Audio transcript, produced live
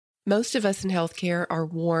Most of us in healthcare are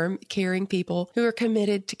warm, caring people who are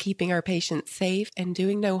committed to keeping our patients safe and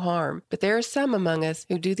doing no harm. But there are some among us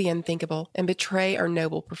who do the unthinkable and betray our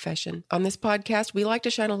noble profession. On this podcast, we like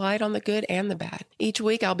to shine a light on the good and the bad. Each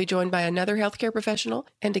week, I'll be joined by another healthcare professional,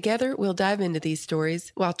 and together we'll dive into these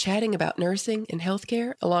stories while chatting about nursing and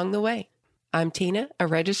healthcare along the way. I'm Tina, a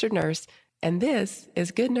registered nurse, and this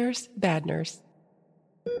is Good Nurse, Bad Nurse.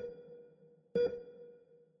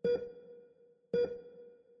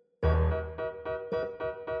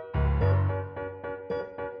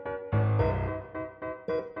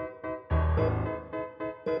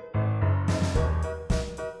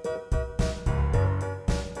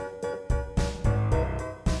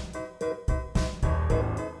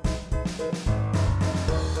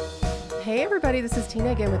 Hey everybody, this is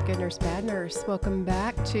Tina again with Good Nurse, Bad Nurse. Welcome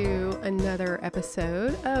back to another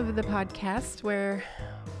episode of the podcast where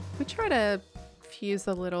we try to fuse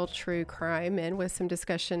a little true crime in with some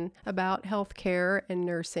discussion about healthcare and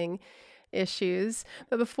nursing issues.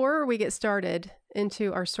 But before we get started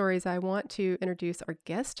into our stories, I want to introduce our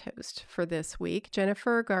guest host for this week.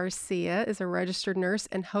 Jennifer Garcia is a registered nurse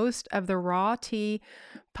and host of the Raw Tea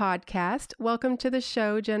podcast. Welcome to the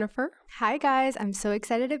show, Jennifer. Hi, guys. I'm so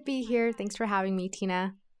excited to be here. Thanks for having me,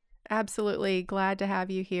 Tina. Absolutely. Glad to have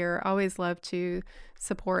you here. Always love to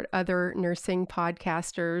support other nursing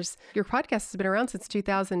podcasters. Your podcast has been around since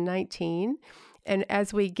 2019. And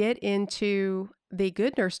as we get into the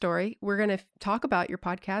Good Nurse story, we're going to talk about your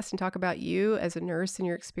podcast and talk about you as a nurse and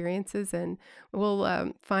your experiences. And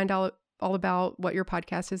we'll find all about what your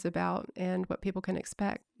podcast is about and what people can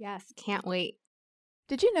expect. Yes, can't wait.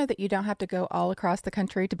 Did you know that you don't have to go all across the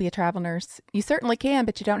country to be a travel nurse? You certainly can,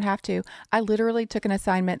 but you don't have to. I literally took an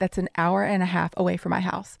assignment that's an hour and a half away from my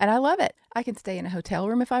house, and I love it. I can stay in a hotel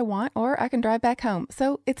room if I want, or I can drive back home.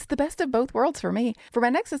 So it's the best of both worlds for me. For my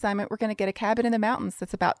next assignment, we're going to get a cabin in the mountains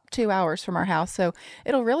that's about 2 hours from our house, so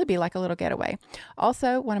it'll really be like a little getaway.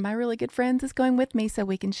 Also, one of my really good friends is going with me so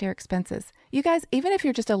we can share expenses. You guys, even if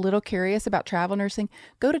you're just a little curious about travel nursing,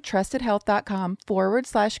 go to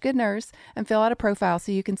trustedhealth.com/good nurse and fill out a profile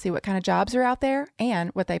so you can see what kind of jobs are out there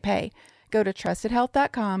and what they pay. Go to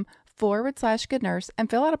trustedhealth.com/good nurse and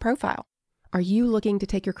fill out a profile. Are you looking to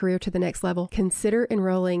take your career to the next level? Consider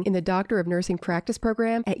enrolling in the Doctor of Nursing Practice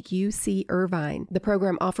program at UC Irvine. The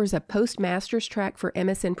program offers a postmaster's track for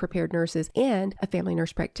MSN prepared nurses and a family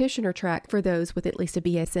nurse practitioner track for those with at least a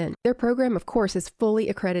BSN. Their program, of course, is fully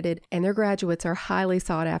accredited, and their graduates are highly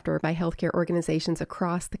sought after by healthcare organizations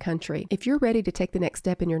across the country. If you're ready to take the next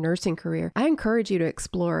step in your nursing career, I encourage you to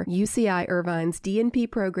explore UCI Irvine's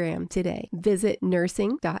DNP program today. Visit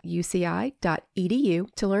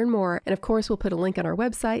nursing.uci.edu to learn more, and of course, we'll put a link on our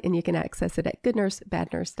website and you can access it at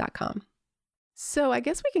goodnursebadnurse.com. So I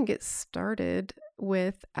guess we can get started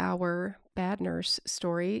with our bad nurse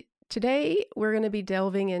story. Today, we're going to be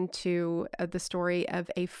delving into the story of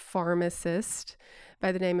a pharmacist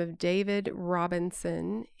by the name of David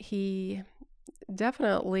Robinson. He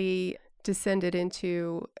definitely descended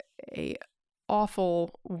into an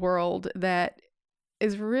awful world that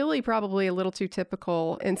is really probably a little too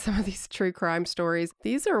typical in some of these true crime stories.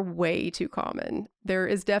 These are way too common. There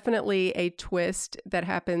is definitely a twist that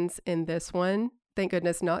happens in this one. Thank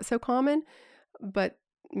goodness not so common. But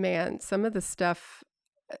man, some of the stuff,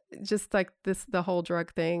 just like this, the whole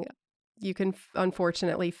drug thing, you can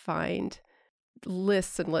unfortunately find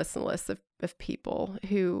lists and lists and lists of people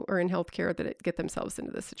who are in healthcare that get themselves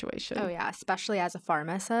into this situation. Oh yeah, especially as a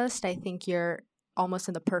pharmacist, I think you're almost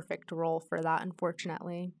in the perfect role for that,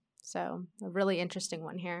 unfortunately. So a really interesting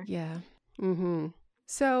one here. Yeah. Mm-hmm.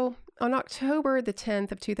 So on October the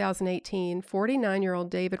 10th of 2018,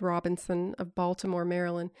 49-year-old David Robinson of Baltimore,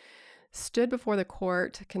 Maryland, stood before the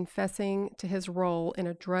court confessing to his role in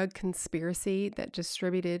a drug conspiracy that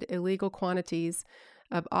distributed illegal quantities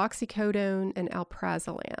of oxycodone and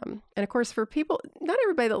alprazolam. And of course, for people, not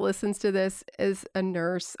everybody that listens to this is a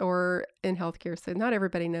nurse or in healthcare, so not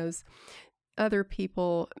everybody knows. Other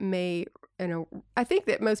people may, I think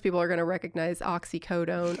that most people are going to recognize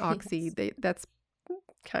oxycodone, that's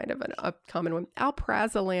kind of a common one.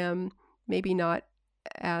 Alprazolam, maybe not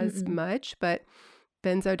as much, but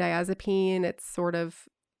benzodiazepine, it's sort of,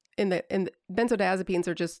 benzodiazepines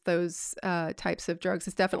are just those types of drugs.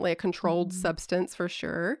 It's definitely a controlled substance for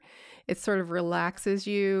sure. It sort of relaxes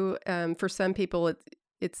you. For some people, it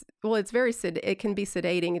can be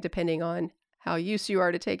sedating depending on how used you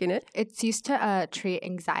are to taking it. It's used to treat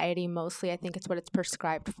anxiety mostly. I think it's what it's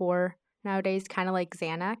prescribed for nowadays, kind of like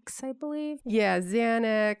Xanax, I believe. Yeah,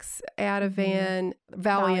 Xanax, Ativan,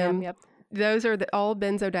 Valium. Yep. Those are all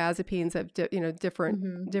benzodiazepines of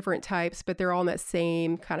different types, but they're all in that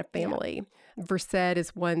same kind of family. Versed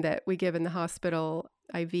is one that we give in the hospital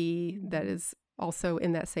IV that is also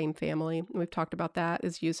in that same family. We've talked about that,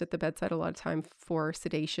 is used at the bedside a lot of time for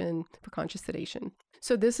sedation, for conscious sedation.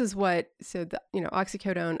 So this is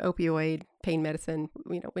oxycodone, opioid, pain medicine,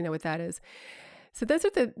 we know what that is. So those are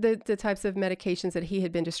the types of medications that he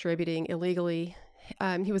had been distributing illegally.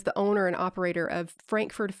 He was the owner and operator of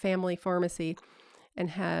Frankfurt Family Pharmacy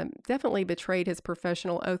and had definitely betrayed his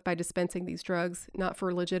professional oath by dispensing these drugs, not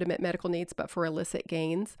for legitimate medical needs, but for illicit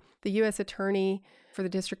gains. The U.S. Attorney for the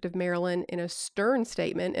District of Maryland, in a stern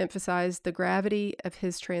statement, emphasized the gravity of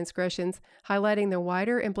his transgressions, highlighting the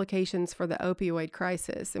wider implications for the opioid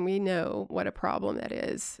crisis. And we know what a problem that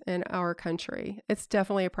is in our country. It's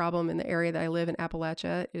definitely a problem in the area that I live in,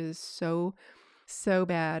 Appalachia. It is so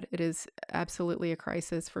bad. It is absolutely a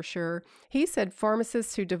crisis for sure. He said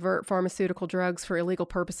pharmacists who divert pharmaceutical drugs for illegal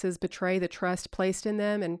purposes betray the trust placed in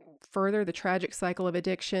them and further the tragic cycle of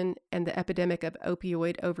addiction and the epidemic of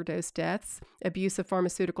opioid overdose deaths. Abuse of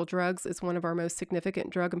pharmaceutical drugs is one of our most significant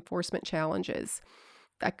drug enforcement challenges.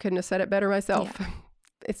 I couldn't have said it better myself. Yeah.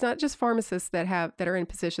 It's not just pharmacists that are in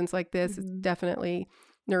positions like this. It's definitely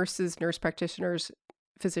nurses, nurse practitioners,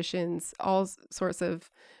 physicians, all sorts of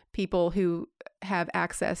people who have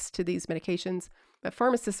access to these medications. But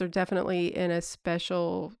pharmacists are definitely in a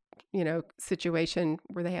special, situation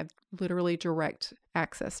where they have literally direct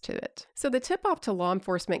access to it. So the tip-off to law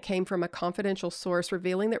enforcement came from a confidential source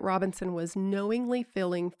revealing that Robinson was knowingly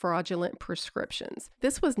filling fraudulent prescriptions.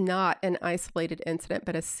 This was not an isolated incident,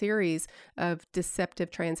 but a series of deceptive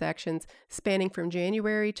transactions spanning from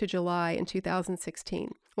January to July in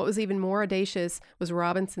 2016. What was even more audacious was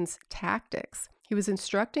Robinson's tactics. He was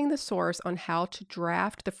instructing the source on how to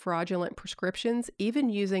draft the fraudulent prescriptions, even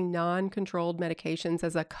using non-controlled medications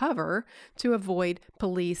as a cover to avoid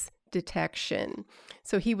police detection.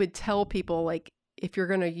 So he would tell people, like, if you're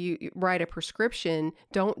going to write a prescription,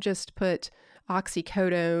 don't just put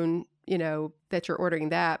oxycodone, that you're ordering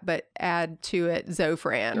that, but add to it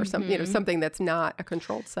Zofran or something, something that's not a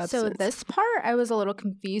controlled substance. So this part I was a little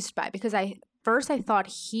confused by, because I thought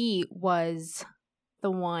he was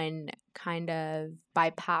the one kind of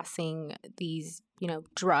bypassing these,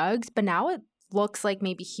 drugs. But now it looks like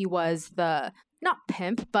maybe he was the, not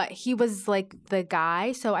pimp, but he was like the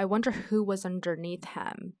guy. So I wonder who was underneath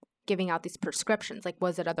him giving out these prescriptions. Like,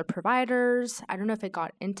 was it other providers? I don't know if it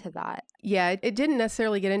got into that. Yeah, it didn't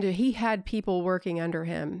necessarily get into it. He had people working under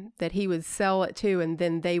him that he would sell it to, and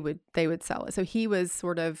then they would sell it. So he was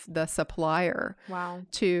sort of the supplier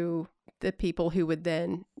to the people who would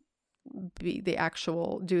then be the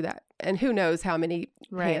actual do that. And who knows how many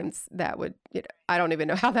hands that would, I don't even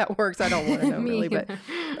know how that works. I don't want to know really, but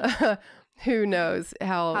who knows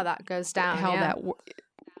how that goes down.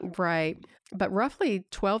 Right. But roughly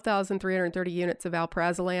 12,330 units of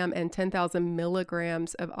alprazolam and 10,000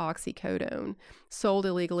 milligrams of oxycodone sold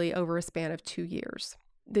illegally over a span of 2 years.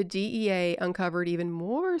 The DEA uncovered even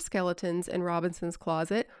more skeletons in Robinson's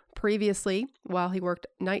closet. Previously, while he worked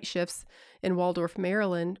night shifts in Waldorf,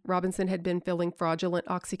 Maryland, Robinson had been filling fraudulent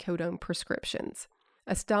oxycodone prescriptions.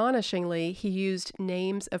 Astonishingly, he used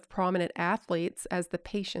names of prominent athletes as the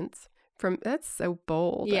patients. That's so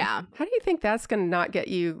bold. Yeah. How do you think that's going to not get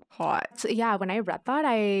you caught? So, yeah, when I read that,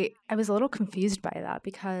 I was a little confused by that,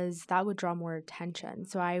 because that would draw more attention.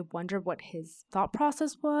 So I wonder what his thought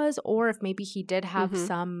process was, or if maybe he did have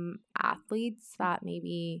some athletes that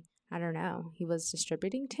maybe, I don't know, he was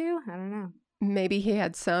distributing to. I don't know. Maybe he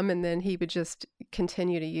had some, and then he would just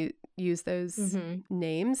continue to use those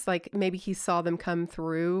names. Like, maybe he saw them come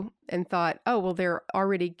through and thought, oh, well, they're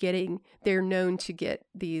known to get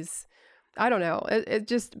these. I don't know. It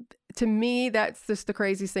just, to me, that's just the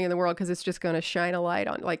craziest thing in the world, because it's just going to shine a light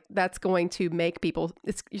on, like, that's going to make people,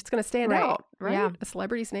 it's going to stand out, right? Yeah. A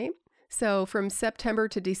celebrity's name. So from September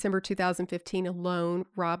to December 2015 alone,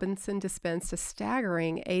 Robinson dispensed a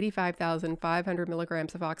staggering 85,500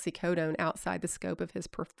 milligrams of oxycodone outside the scope of his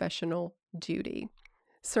professional duty.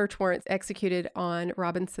 Search warrants executed on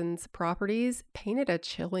Robinson's properties painted a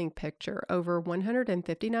chilling picture. Over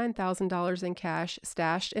 $159,000 in cash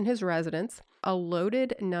stashed in his residence, a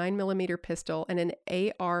loaded 9mm pistol, and an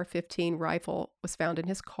AR-15 rifle was found in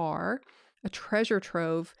his car. A treasure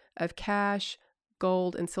trove of cash,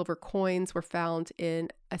 gold, and silver coins were found in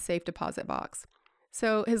a safe deposit box.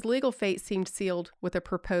 So his legal fate seemed sealed with a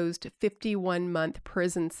proposed 51-month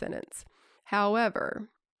prison sentence. However,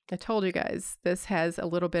 I told you guys, this has a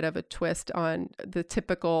little bit of a twist on the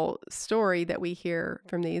typical story that we hear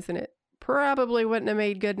from these, and it probably wouldn't have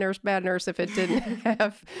made Good Nurse, Bad Nurse if it didn't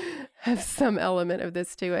have some element of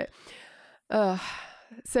this to it.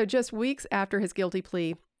 So just weeks after his guilty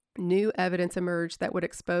plea, new evidence emerged that would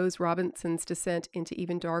expose Robinson's descent into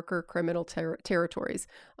even darker criminal territories.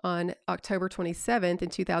 On October 27th in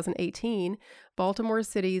 2018, Baltimore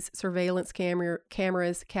City's surveillance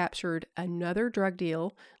cameras captured another drug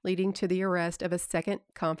deal, leading to the arrest of a second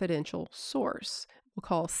confidential source, we'll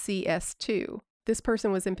call CS2. This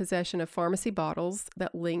person was in possession of pharmacy bottles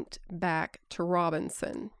that linked back to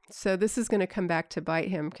Robinson. So this is going to come back to bite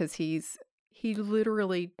him because he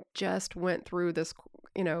literally just went through this,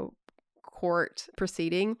 court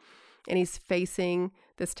proceeding, and he's facing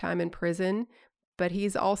this time in prison. But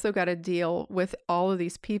he's also got to deal with all of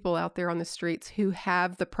these people out there on the streets who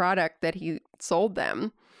have the product that he sold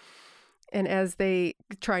them. And as they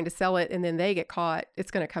trying to sell it and then they get caught,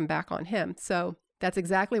 it's going to come back on him. So that's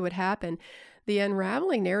exactly what happened. The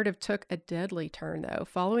unraveling narrative took a deadly turn, though.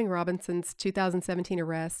 Following Robinson's 2017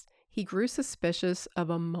 arrest, he grew suspicious of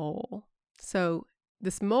a mole. So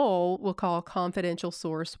this mole we'll call confidential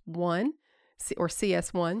source 1, or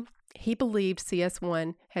CS1. He believed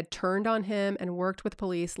CS1 had turned on him and worked with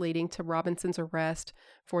police, leading to Robinson's arrest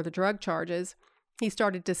for the drug charges. He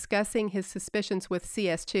started discussing his suspicions with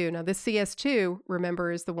CS2. Now, this CS2,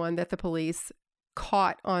 remember, is the one that the police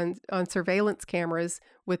caught on surveillance cameras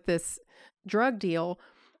with this drug deal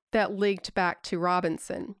that linked back to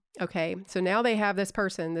Robinson. Okay, so now they have this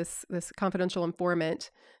person, this confidential informant,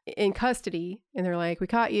 in custody, and they're like, we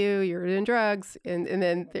caught you, you're doing drugs, and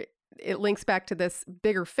then it links back to this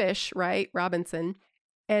bigger fish, right, Robinson.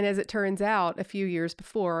 And as it turns out, a few years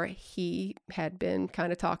before, he had been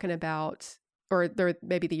kind of talking about, or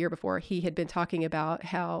maybe the year before, he had been talking about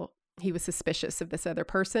how he was suspicious of this other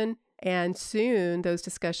person. And soon those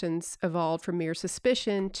discussions evolved from mere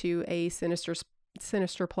suspicion to a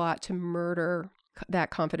sinister plot to murder that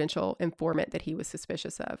confidential informant that he was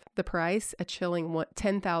suspicious of. The price, a chilling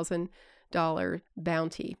 $10,000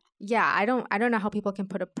 bounty. Yeah, I don't know how people can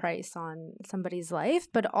put a price on somebody's life,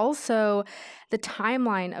 but also the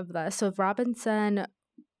timeline of this. So if Robinson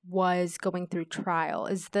was going through trial,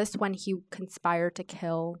 is this when he conspired to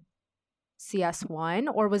kill CS1,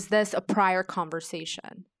 or was this a prior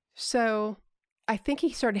conversation? So I think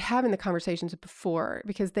he started having the conversations before,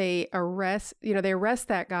 because they arrest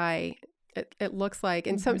that guy. It looks like,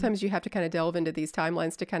 and sometimes you have to kind of delve into these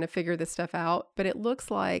timelines to kind of figure this stuff out, but it looks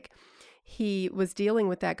like he was dealing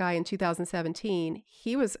with that guy in 2017.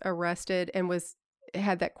 He was arrested and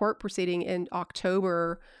had that court proceeding in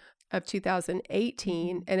October of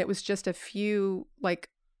 2018, and it was just a few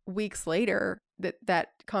weeks later that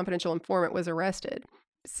confidential informant was arrested.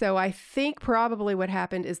 So I think probably what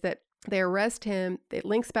happened is that they arrest him, it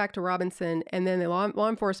links back to Robinson, and then the law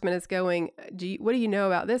enforcement is going, what do you know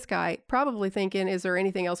about this guy? Probably thinking, is there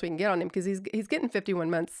anything else we can get on him? Because he's getting 51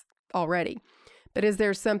 months already. But is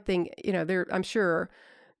there something, I'm sure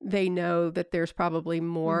they know that there's probably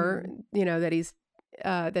more, that he's,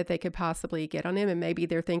 that they could possibly get on him. And maybe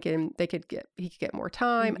they're thinking he could get more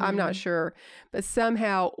time. I'm not sure. But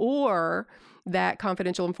somehow, or that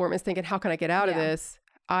confidential informant is thinking, how can I get out of this?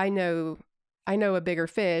 I know a bigger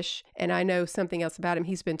fish, and I know something else about him.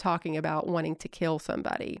 He's been talking about wanting to kill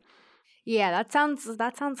somebody. Yeah, that sounds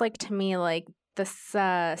like to me like this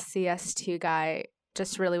CS2 guy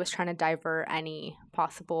just really was trying to divert any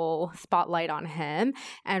possible spotlight on him,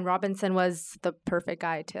 and Robinson was the perfect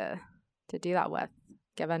guy to do that with,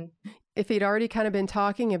 given if he'd already kind of been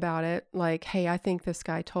talking about it, like, hey, I think this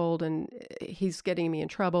guy told, and he's getting me in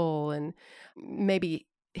trouble, and maybe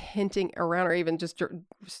hinting around, or even just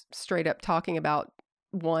straight up talking about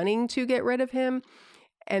wanting to get rid of him.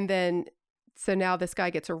 And then, so now this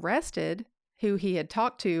guy gets arrested, who he had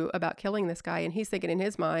talked to about killing this guy. And he's thinking in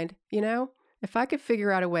his mind, if I could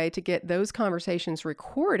figure out a way to get those conversations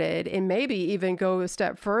recorded and maybe even go a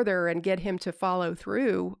step further and get him to follow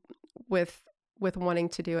through with wanting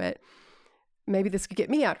to do it, maybe this could get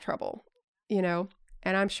me out of trouble, And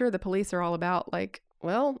I'm sure the police are all about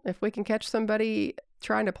if we can catch somebody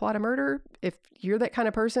trying to plot a murder, if you're that kind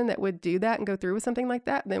of person that would do that and go through with something like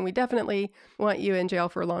that, then we definitely want you in jail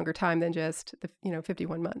for a longer time than just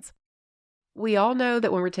 51 months. We all know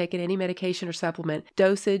that when we're taking any medication or supplement,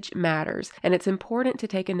 dosage matters, and it's important to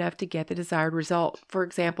take enough to get the desired result. For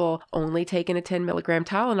example, only taking a 10 milligram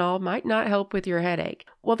Tylenol might not help with your headache.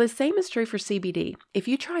 Well, the same is true for CBD. If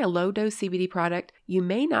you try a low-dose CBD product, you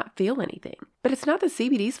may not feel anything. But it's not the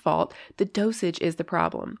CBD's fault. The dosage is the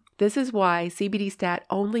problem. This is why CBD Stat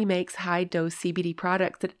only makes high-dose CBD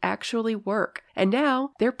products that actually work. And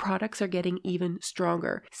now, their products are getting even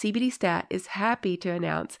stronger. CBD Stat is happy to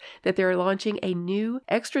announce that they're launching a new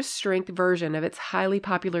extra-strength version of its highly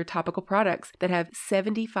popular topical products that have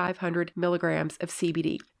 7,500 milligrams of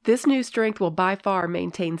CBD. This new strength will by far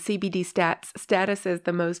maintain CBD status as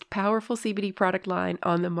the most powerful CBD product line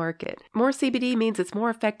on the market. More CBD means it's more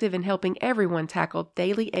effective in helping everyone tackle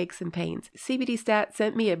daily aches and pains. CBD Stat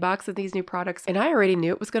sent me a box of these new products, and I already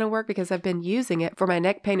knew it was going to work because I've been using it for my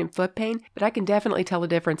neck pain and foot pain, but I can definitely tell a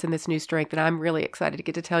difference in this new strength, and I'm really excited to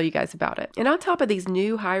get to tell you guys about it. And on top of these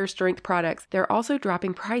new higher strength products, they're also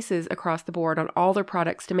dropping prices across the board on all their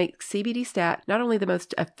products to make CBD Stat not only the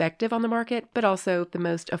most effective on the market, but also the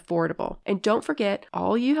most affordable. And don't forget,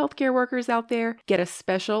 all you healthcare workers out there get a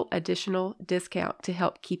special additional discount to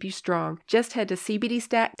help keep you strong. Just head to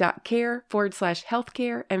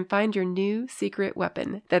cbdstat.care/healthcare and find your new secret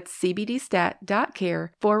weapon. That's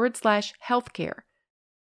cbdstat.care/healthcare.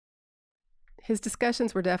 His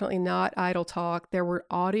discussions were definitely not idle talk. There were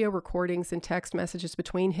audio recordings and text messages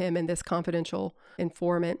between him and this confidential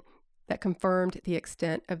informant that confirmed the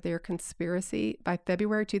extent of their conspiracy. By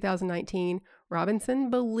February 2019, Robinson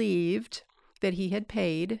believed that he had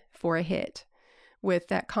paid for a hit, with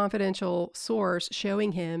that confidential source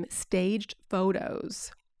showing him staged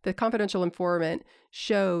photos. The confidential informant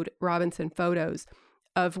showed Robinson photos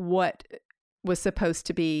of what was supposed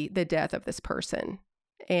to be the death of this person.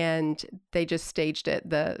 And they just staged it.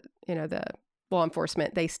 The law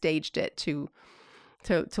enforcement, they staged it to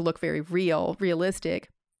look very realistic.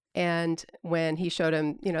 And when he showed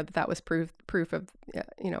him, that was proof of,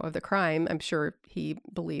 of the crime, I'm sure he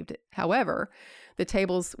believed it. However, the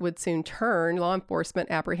tables would soon turn. Law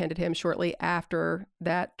enforcement apprehended him shortly after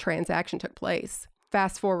that transaction took place.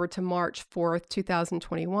 Fast forward to March 4th,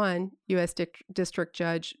 2021, U.S. District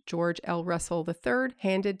Judge George L. Russell III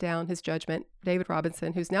handed down his judgment. David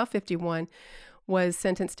Robinson, who's now 51, was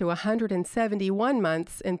sentenced to 171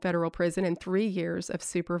 months in federal prison and 3 years of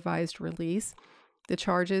supervised release. The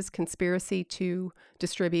charges: conspiracy to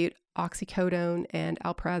distribute oxycodone and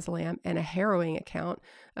alprazolam, and a harrowing account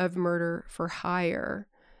of murder for hire.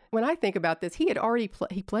 When I think about this, he had already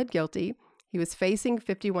he pled guilty. He was facing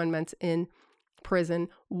 51 months in prison.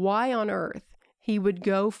 Why on earth he would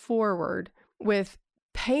go forward with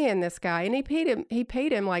paying this guy? And he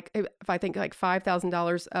paid him like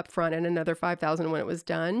 $5,000 up front and another $5,000 when it was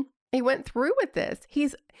done. He went through with this.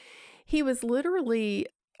 He was literally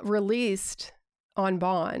released on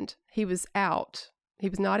bond. He was out. He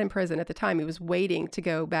was not in prison at the time. He was waiting to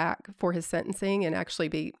go back for his sentencing and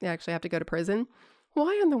actually have to go to prison.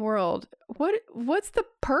 Why in the world? What's the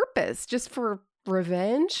purpose? Just for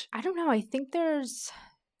revenge? I don't know. I think there's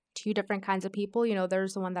two different kinds of people.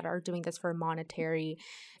 There's the one that are doing this for monetary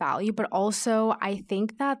value, but also I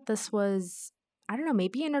think that this was, I don't know,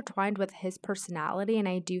 maybe intertwined with his personality. And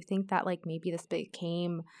I do think that maybe this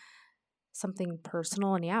became something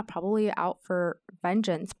personal and probably out for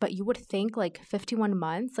vengeance. But you would think 51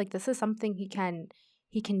 months, this is something he can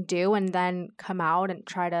do and then come out and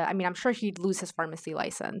try to, I'm sure he'd lose his pharmacy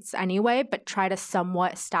license anyway, but try to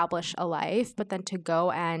somewhat establish a life. But then to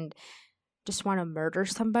go and just want to murder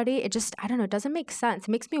somebody, it just, I don't know, it doesn't make sense.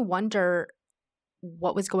 It makes me wonder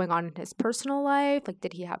what was going on in his personal life.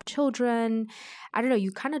 Did he have children? I don't know.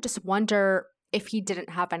 You kind of just wonder if he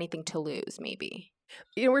didn't have anything to lose, maybe.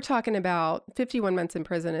 We're talking about 51 months in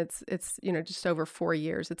prison. It's just over 4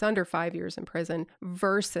 years. It's under 5 years in prison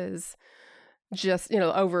versus just,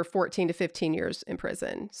 over 14 to 15 years in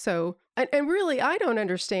prison. So, and really, I don't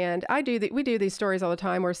understand. We do these stories all the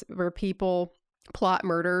time where people plot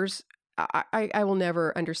murders. I will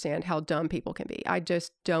never understand how dumb people can be. I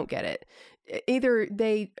just don't get it. Either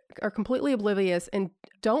they are completely oblivious and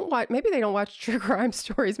maybe they don't watch true crime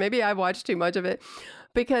stories. Maybe I've watched too much of it,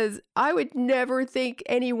 because I would never think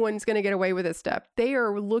anyone's going to get away with this stuff. They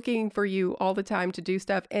are looking for you all the time to do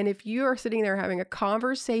stuff. And if you are sitting there having a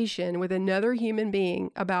conversation with another human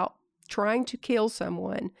being about trying to kill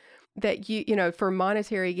someone that for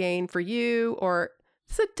monetary gain for you, or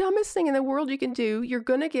it's the dumbest thing in the world you can do, you're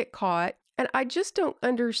going to get caught. And I just don't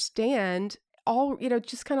understand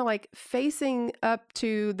just kind of facing up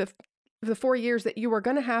to the 4 years that you were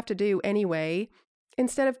going to have to do anyway,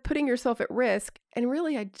 instead of putting yourself at risk. And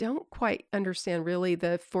really, I don't quite understand really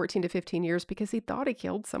the 14 to 15 years, because he thought he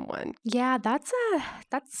killed someone. Yeah, that's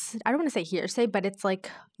I don't want to say hearsay, but it's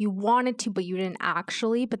you wanted to, but you didn't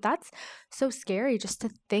actually. But that's so scary just to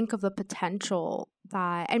think of the potential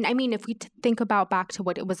that, and if we think about back to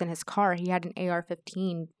what it was in his car, he had an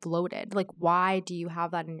AR-15 loaded. Why do you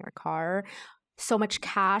have that in your car? So much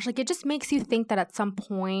cash. It just makes you think that at some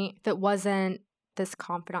point, if it wasn't this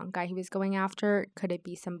confidant guy he was going after, could it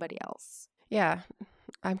be somebody else? Yeah,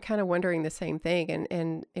 I'm kind of wondering the same thing.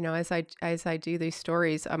 And as I do these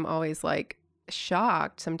stories, I'm always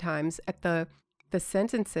shocked sometimes at the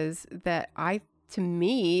sentences that I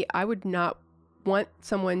would not want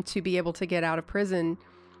someone to be able to get out of prison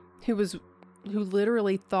who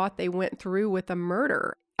literally thought they went through with a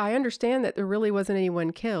murder. I understand that there really wasn't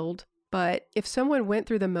anyone killed, but if someone went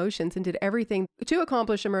through the motions and did everything to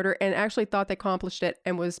accomplish a murder and actually thought they accomplished it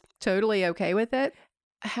and was totally okay with it,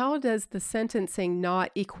 how does the sentencing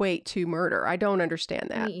not equate to murder? I don't understand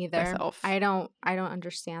that. Me either. Myself. I don't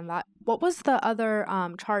understand that. What was the other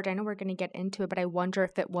charge? I know we're going to get into it, but I wonder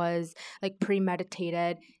if it was like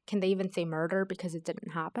premeditated. Can they even say murder because it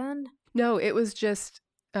didn't happen? No, it was just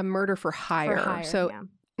a murder for hire. So yeah.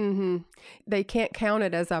 They can't count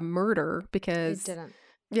it as a murder because It didn't.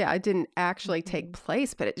 Yeah, it didn't actually take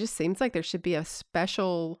place, but it just seems like there should be a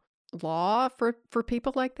special law for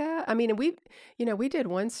people like that. I mean, we did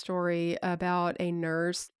one story about a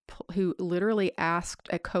nurse who literally asked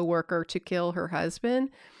a coworker to kill her husband,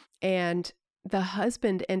 and the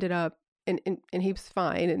husband ended up and he was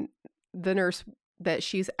fine, and the nurse that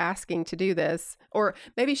she's asking to do this, or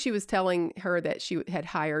maybe she was telling her that she had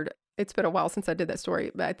hired. It's been a while since I did that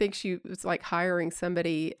story, but I think she was like hiring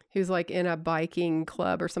somebody who's like in a biking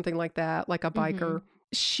club or something like that, like a biker.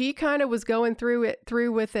 She kind of was going through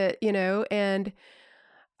with it, and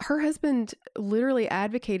her husband literally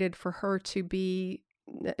advocated for her to be,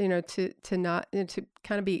 to not, to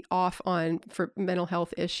kind of be off for mental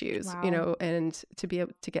health issues, Wow. and to be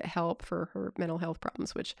able to get help for her mental health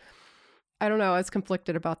problems, which I don't know. I was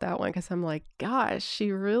conflicted about that one because I'm like, gosh,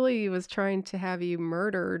 she really was trying to have you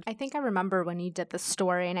murdered. I think I remember when you did the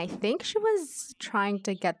story, and I think she was trying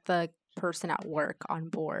to get the person at work on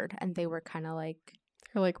board, and they were kind of like,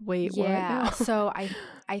 You're like, wait, what? yeah. now? So I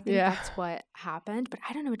think Yeah. that's what happened, but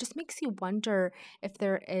I don't know. It just makes you wonder if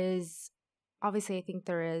there is, obviously, I think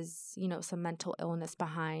there is, some mental illness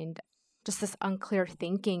behind just this unclear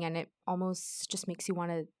thinking, and it almost just makes you want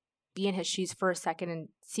to be in his shoes for a second and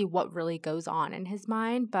see what really goes on in his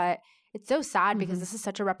mind. But it's so sad because this is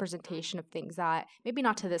such a representation of things that maybe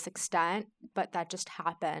not to this extent, but that just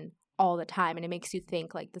happen all the time. And it makes you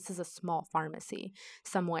think like this is a small pharmacy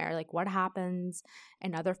somewhere. Like what happens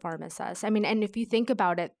in other pharmacists? I mean, and if you think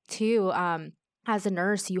about it too, as a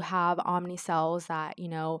nurse, you have omni cells that,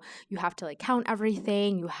 you have to like count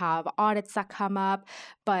everything. You have audits that come up.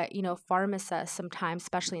 But, pharmacists sometimes,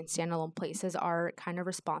 especially in standalone places, are kind of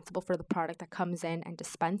responsible for the product that comes in and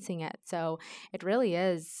dispensing it. So it really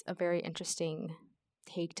is a very interesting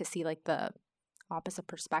take to see like the opposite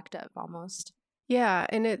perspective almost. Yeah.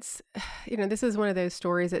 And it's, this is one of those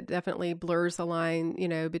stories that definitely blurs the line,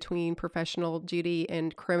 between professional duty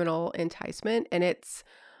and criminal enticement. And it's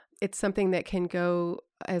something that can go,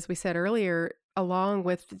 as we said earlier, along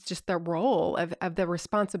with just the role of the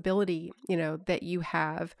responsibility, that you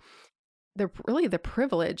have, the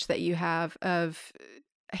privilege that you have of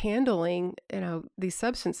handling, these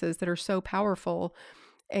substances that are so powerful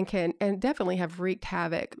and definitely have wreaked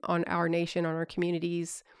havoc on our nation, on our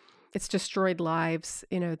communities. It's destroyed lives,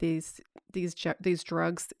 these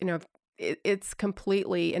drugs, it's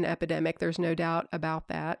completely an epidemic. There's no doubt about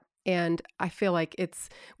that. And I feel like it's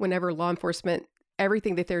whenever law enforcement,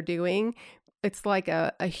 everything that they're doing, it's like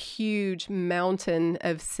a huge mountain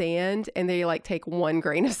of sand, and they like take one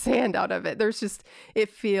grain of sand out of it. It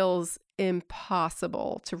feels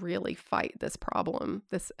impossible to really fight this problem,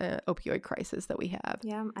 this opioid crisis that we have.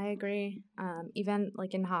 Yeah, I agree. Even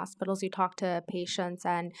like in hospitals, you talk to patients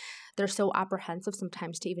and they're so apprehensive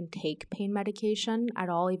sometimes to even take pain medication at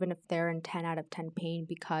all, even if they're in 10 out of 10 pain,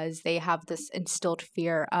 because they have this instilled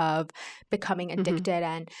fear of becoming addicted.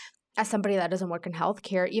 And as somebody that doesn't work in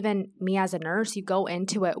healthcare, even me as a nurse, you go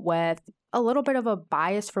into it with a little bit of a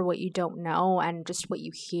bias for what you don't know and just what you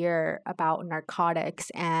hear about narcotics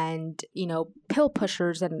and, pill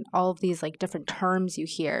pushers and all of these like different terms you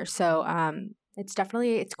hear. So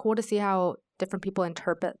it's cool to see how different people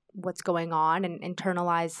interpret what's going on and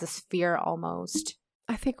internalize this fear almost.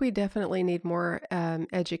 I think we definitely need more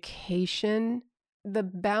education.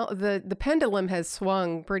 The pendulum has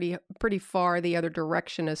swung pretty far the other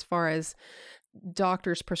direction as far as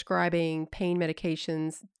doctors prescribing pain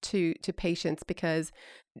medications to patients, because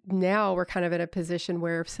now we're kind of in a position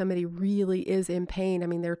where if somebody really is in pain, I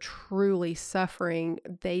mean, they're truly suffering,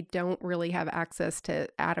 they don't really have access to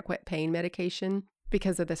adequate pain medication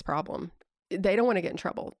because of this problem. They don't want to get in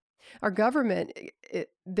trouble. Our government,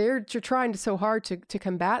 they're trying so hard to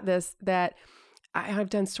combat this that I've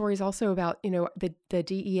done stories also about, the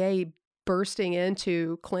DEA bursting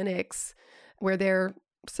into clinics where they're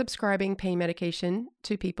subscribing pain medication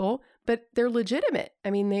to people, but they're legitimate.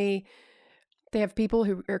 I mean, they have people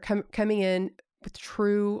who are coming in with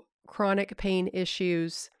true chronic pain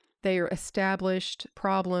issues. They are established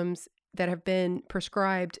problems that have been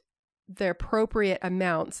prescribed the appropriate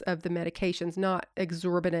amounts of the medications, not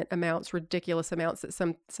exorbitant amounts, ridiculous amounts that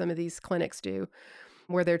some of these clinics do,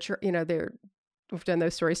 where we've done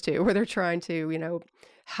those stories too, where they're trying to,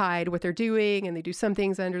 hide what they're doing, and they do some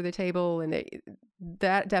things under the table, and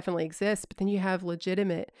that definitely exists. But then you have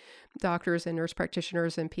legitimate doctors and nurse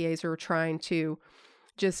practitioners and PAs who are trying to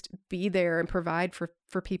just be there and provide for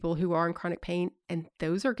people who are in chronic pain. And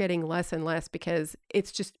those are getting less and less because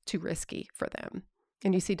it's just too risky for them.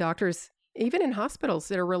 And you see doctors, even in hospitals,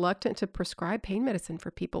 that are reluctant to prescribe pain medicine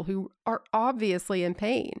for people who are obviously in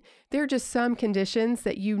pain. There are just some conditions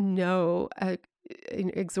that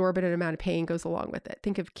an exorbitant amount of pain goes along with it.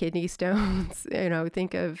 Think of kidney stones,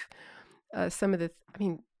 think of some of the,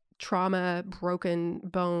 trauma, broken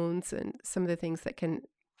bones, and some of the things that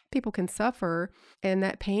people can suffer. And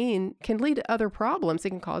that pain can lead to other problems. It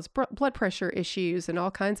can cause blood pressure issues and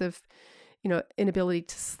all kinds of, inability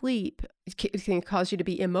to sleep. It can cause you to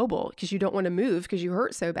be immobile because you don't want to move because you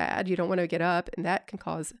hurt so bad. You don't want to get up, and that can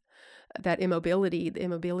cause that immobility. The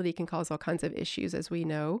immobility can cause all kinds of issues, as we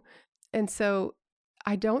know. And so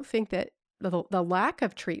I don't think that the lack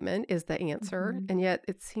of treatment is the answer. Mm-hmm. And yet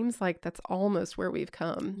it seems like that's almost where we've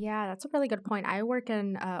come. Yeah, that's a really good point. I work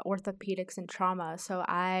in orthopedics and trauma. So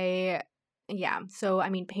pain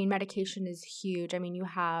medication is huge. You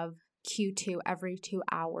have Q2 every 2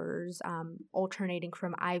 hours, alternating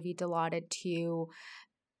from IV Dilaudid to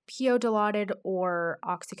PO Dilaudid or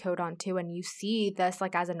oxycodone too. And you see this,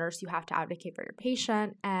 like, as a nurse, you have to advocate for your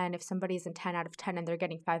patient. And if somebody's in 10 out of 10 and they're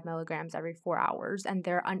getting 5 milligrams every 4 hours and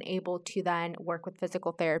they're unable to then work with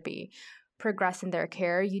physical therapy, progress in their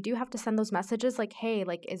care, you do have to send those messages like, hey,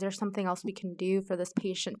 like, is there something else we can do for this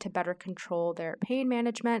patient to better control their pain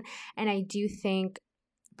management? And I do think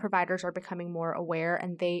providers are becoming more aware,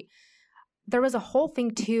 and there was a whole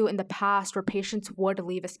thing too in the past where patients would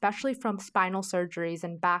leave, especially from spinal surgeries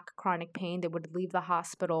and back chronic pain. They would leave the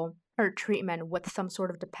hospital or treatment with some sort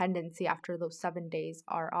of dependency after those 7 days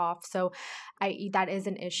are off. So that is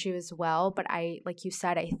an issue as well. But like you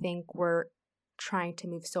said, I think we're trying to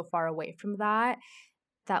move so far away from that,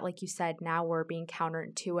 like you said, now we're being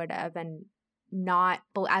counterintuitive and not,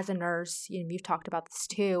 but as a nurse, you've talked about this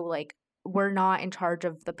too, like, we're not in charge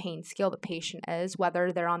of the pain scale. The patient is,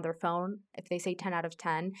 whether they're on their phone. If they say 10 out of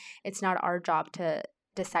 10, it's not our job to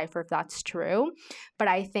decipher if that's true. But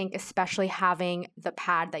I think especially having the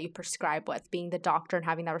pad that you prescribe with, being the doctor and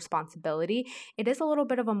having that responsibility, it is a little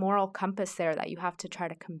bit of a moral compass there that you have to try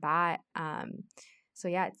to combat. So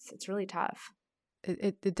yeah, it's really tough.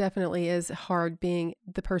 It definitely is hard being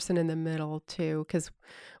the person in the middle too, because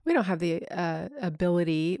we don't have the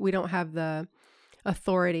ability, we don't have the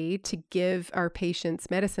authority to give our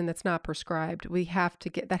patients medicine that's not prescribed.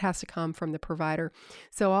 That has to come from the provider.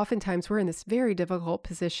 So oftentimes we're in this very difficult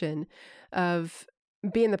position of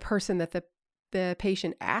being the person that the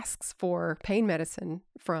patient asks for pain medicine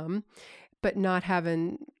from, but not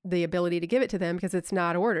having the ability to give it to them because it's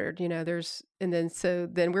not ordered.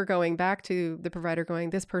 Then we're going back to the provider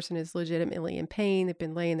going, this person is legitimately in pain. They've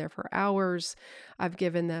been laying there for hours. I've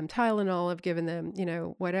given them Tylenol. I've given them,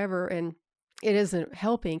 whatever. And it isn't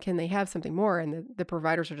helping. Can they have something more? And the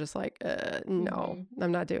providers are just like, no,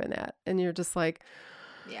 I'm not doing that. And you're just like,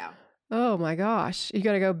 yeah, oh my gosh, you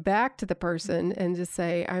got to go back to the person and just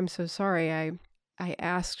say, I'm so sorry. I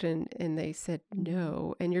asked and they said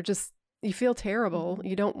no. And you feel terrible.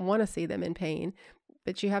 You don't want to see them in pain,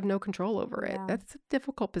 but you have no control over it. Yeah. That's a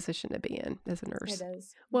difficult position to be in as a nurse. It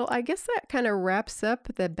is. Well, I guess that kind of wraps up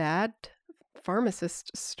the bad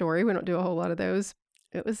pharmacist story. We don't do a whole lot of those.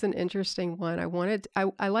 It was an interesting one.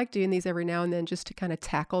 I like doing these every now and then just to kind of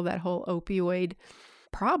tackle that whole opioid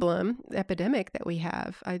epidemic that we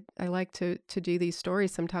have. I like to do these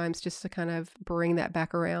stories sometimes just to kind of bring that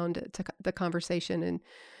back around to the conversation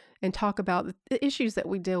and talk about the issues that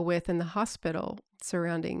we deal with in the hospital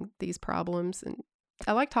surrounding these problems. And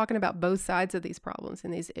I like talking about both sides of these problems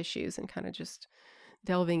and these issues and kind of just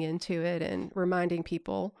delving into it and reminding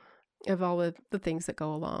people of all of the things that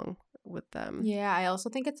go along with them. Yeah, I also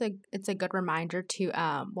think it's a good reminder to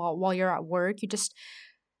while you're at work, you just,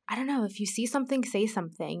 I don't know, if you see something, say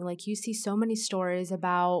something. Like, you see so many stories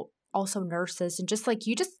about also nurses, and just like,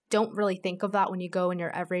 you just don't really think of that when you go in your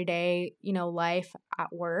everyday, life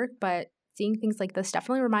at work. But seeing things like this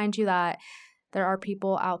definitely reminds you that there are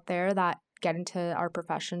people out there that get into our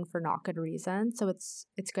profession for not good reasons. So it's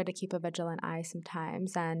good to keep a vigilant eye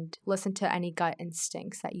sometimes and listen to any gut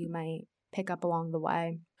instincts that you might pick up along the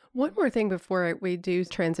way. One more thing before we do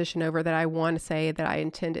transition over that I want to say that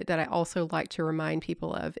I also like to remind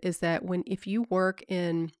people of is that if you work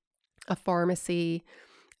in a pharmacy,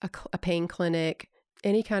 a pain clinic,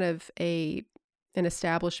 any kind of a an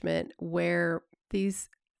establishment where these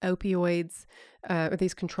opioids or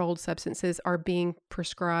these controlled substances are being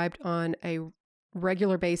prescribed on a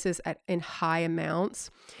regular basis in high amounts,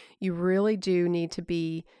 you really do need to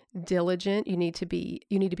be diligent. You need to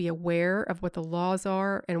be aware of what the laws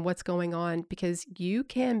are and what's going on, because you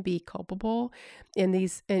can be culpable in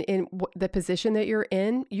the position that you're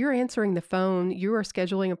in. You're answering the phone, you are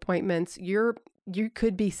scheduling appointments, you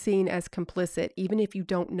could be seen as complicit even if you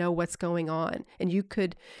don't know what's going on. And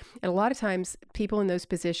a lot of times people in those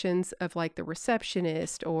positions of like the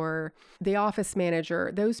receptionist or the office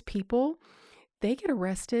manager, those people, they get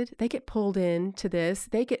arrested, they get pulled into this,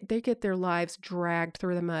 they get their lives dragged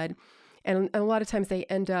through the mud. And a lot of times they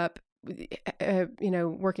end up,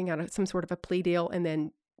 working out some sort of a plea deal and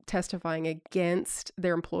then testifying against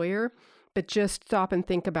their employer. But just stop and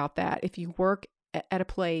think about that. If you work at a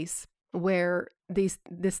place where this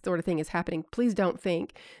sort of thing is happening, please don't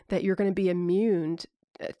think that you're going to be immune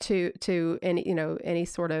to any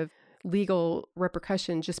sort of legal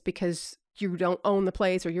repercussion just because you don't own the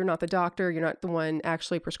place or you're not the doctor, you're not the one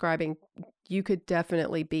actually prescribing. You could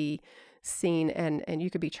definitely be seen and you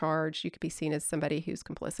could be charged. You could be seen as somebody who's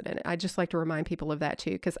complicit in it. I just like to remind people of that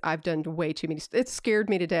too, because I've done way too many. It scared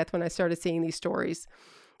me to death when I started seeing these stories.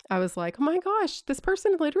 I was like, oh my gosh, this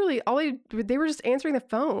person literally, they were just answering the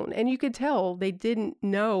phone, and you could tell they didn't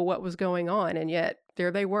know what was going on. And yet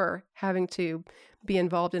there they were having to be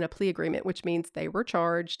involved in a plea agreement, which means they were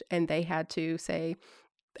charged and they had to say,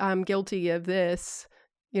 I'm guilty of this,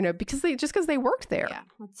 because they worked there. Yeah,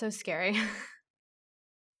 that's so scary.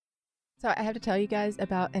 So I have to tell you guys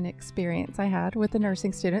about an experience I had with a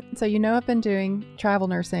nursing student. So I've been doing travel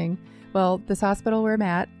nursing. Well, this hospital where I'm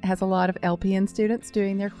at has a lot of LPN students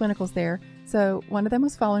doing their clinicals there. So one of them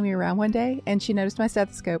was following me around one day, and she noticed my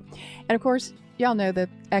stethoscope. And of course, y'all know the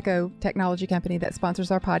Echo technology company that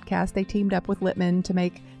sponsors our podcast. They teamed up with Littman to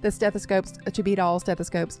make the stethoscopes to beat all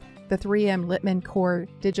stethoscopes, the 3M Littman Core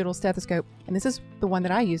digital stethoscope. And this is the one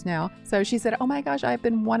that I use now. So she said, oh my gosh, I've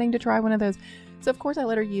been wanting to try one of those. So of course I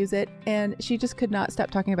let her use it, and she just could not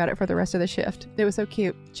stop talking about it for the rest of the shift. It was so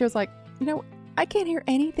cute. She was like, I can't hear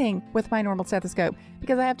anything with my normal stethoscope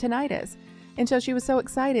because I have tinnitus. And so she was so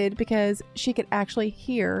excited because she could actually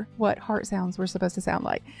hear what heart sounds were supposed to sound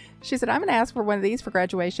like. She said, I'm going to ask for one of these for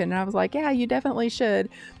graduation. And I was like, yeah, you definitely should.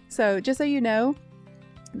 So just so you know,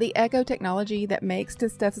 the Echo technology that makes the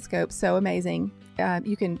stethoscope so amazing,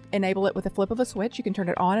 you can enable it with a flip of a switch. You can turn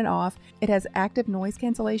it on and off. It has active noise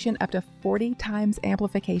cancellation, up to 40 times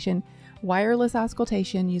amplification, wireless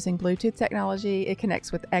auscultation using Bluetooth technology. It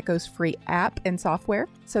connects with Echo's free app and software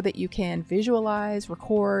so that you can visualize,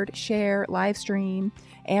 record, share, live stream,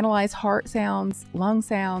 analyze heart sounds, lung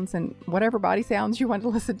sounds, and whatever body sounds you want to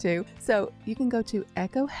listen to. So you can go to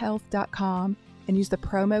echohealth.com and use the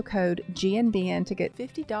promo code GNBN to get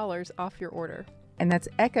 $50 off your order. And that's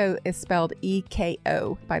Echo is spelled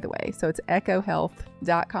EKO, by the way. So it's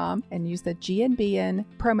echohealth.com and use the GNBN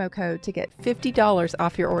promo code to get $50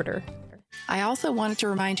 off your order. I also wanted to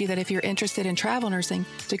remind you that if you're interested in travel nursing,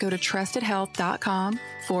 to go to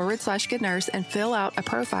trustedhealth.com/good nurse and fill out a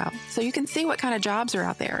profile so you can see what kind of jobs are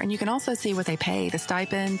out there. And you can also see what they pay, the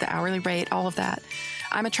stipend, the hourly rate, all of that.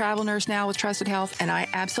 I'm a travel nurse now with Trusted Health, and I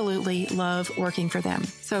absolutely love working for them.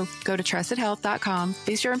 So go to trustedhealth.com,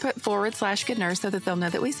 be sure and put /good nurse so that they'll know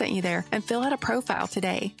that we sent you there, and fill out a profile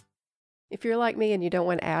today. If you're like me and you don't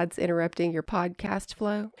want ads interrupting your podcast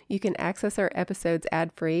flow, you can access our episodes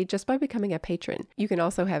ad-free just by becoming a patron. You can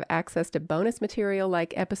also have access to bonus material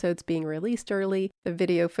like episodes being released early, the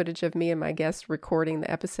video footage of me and my guests recording the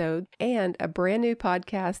episode, and a brand new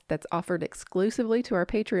podcast that's offered exclusively to our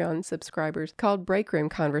Patreon subscribers called Break Room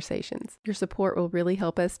Conversations. Your support will really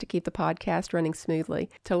help us to keep the podcast running smoothly.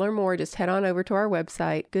 To learn more, just head on over to our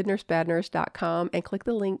website, goodnursebadnurse.com, and click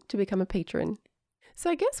the link to become a patron. So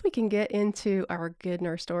I guess we can get into our good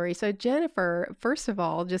nurse story. So Jennifer, first of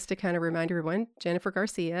all, just to kind of remind everyone, Jennifer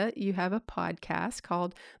Garcia, you have a podcast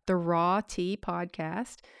called the Raw Tea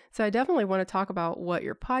Podcast. So I definitely want to talk about what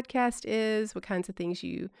your podcast is, what kinds of things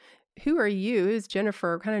who are you? Who's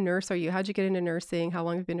Jennifer? What kind of nurse are you? How'd you get into nursing? How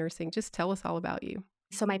long have you been nursing? Just tell us all about you.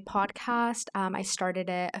 So my podcast, I started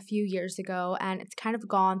it a few years ago, and it's kind of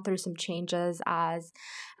gone through some changes as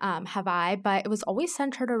have I, but it was always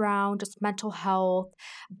centered around just mental health,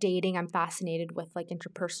 dating. I'm fascinated with like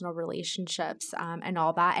interpersonal relationships and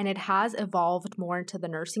all that. And it has evolved more into the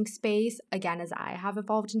nursing space, again, as I have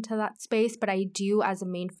evolved into that space. But I do, as a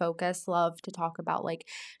main focus, love to talk about like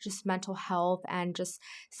just mental health and just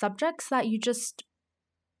subjects that you just,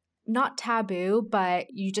 not taboo, but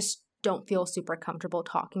you just don't feel super comfortable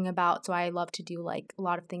talking about. So I love to do like a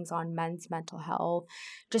lot of things on men's mental health,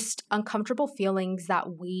 just uncomfortable feelings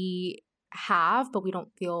that we have, but we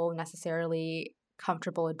don't feel necessarily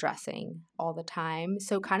comfortable addressing all the time.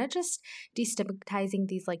 So kind of just destigmatizing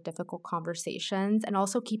these like difficult conversations and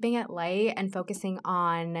also keeping it light and focusing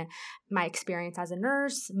on my experience as a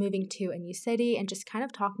nurse, moving to a new city, and just kind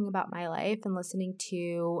of talking about my life and listening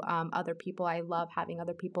to other people. I love having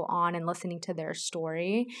other people on and listening to their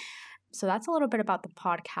story. So that's a little bit about the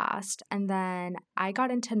podcast. And then I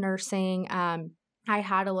got into nursing. I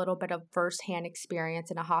had a little bit of firsthand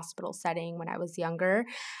experience in a hospital setting when I was younger.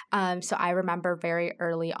 So I remember very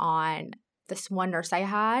early on this one nurse I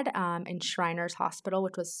had in Shriners Hospital,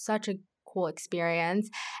 which was such a cool experience.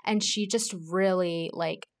 And she just really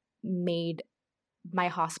like made my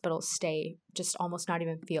hospital stay just almost not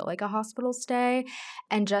even feel like a hospital stay.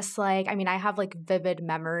 And just like, I mean, I have like vivid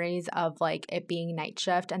memories of like it being night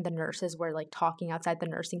shift and the nurses were like talking outside the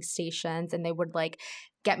nursing stations, and they would like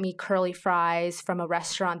get me curly fries from a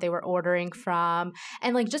restaurant they were ordering from,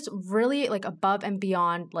 and like just really like above and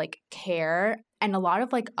beyond like care. And a lot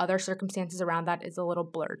of like other circumstances around that is a little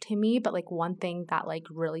blurred to me, but like one thing that like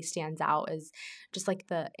really stands out is just like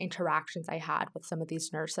the interactions I had with some of these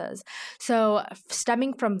nurses. So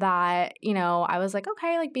stemming from that, you know, I was like,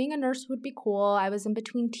 okay, like being a nurse would be cool. I was in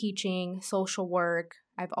between teaching, social work.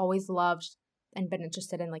 I've always loved and been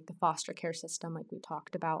interested in like the foster care system, like we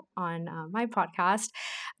talked about on my podcast.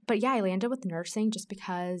 But yeah, I landed with nursing just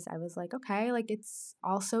because I was like, okay, like it's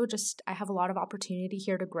also just, I have a lot of opportunity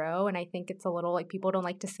here to grow. And I think it's a little like people don't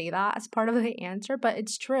like to say that as part of the answer, but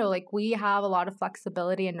it's true. Like we have a lot of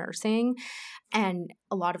flexibility in nursing and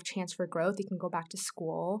a lot of chance for growth. You can go back to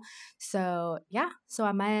school. So yeah, so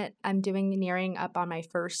I'm nearing up on my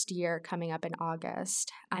first year coming up in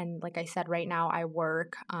August. And like I said, right now I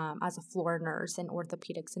work as a floor nurse in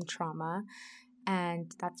orthopedics and trauma.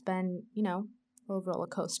 And that's been, you know, a roller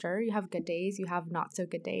coaster. You have good days, you have not so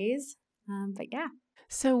good days. But yeah.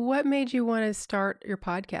 So what made you want to start your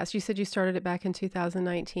podcast? You said you started it back in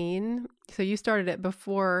 2019. So you started it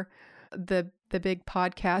before the big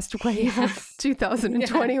podcast wave of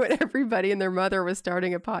 2020 when everybody and their mother was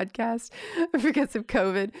starting a podcast because of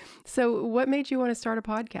COVID. So what made you want to start a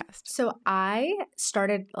podcast? So I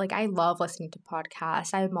started, like, I love listening to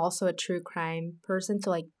podcasts. I'm also a true crime person. So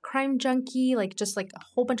like Crime Junkie, like just like a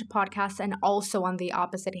whole bunch of podcasts. And also on the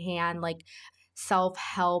opposite hand, like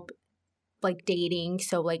self-help, like dating.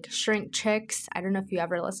 So like Shrink Chicks. I don't know if you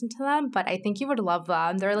ever listened to them, but I think you would love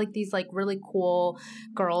them. They're like these like really cool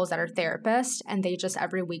girls that are therapists, and they just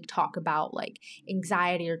every week talk about like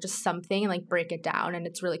anxiety or just something and like break it down. And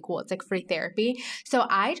it's really cool. It's like free therapy. So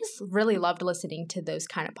I just really loved listening to those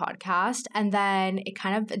kind of podcasts. And then it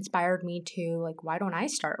kind of inspired me to like, why don't I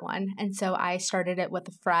start one? And so I started it with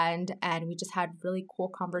a friend, and we just had really cool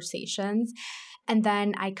conversations. And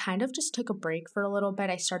then I kind of just took a break for a little bit.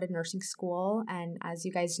 I started nursing school. And as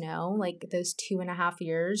you guys know, like those 2.5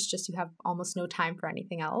 years, just you have almost no time for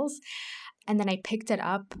anything else. And then I picked it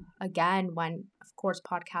up again when, of course,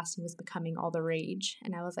 podcasting was becoming all the rage.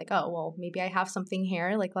 And I was like, oh, well, maybe I have something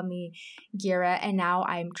here. Like, let me gear it. And now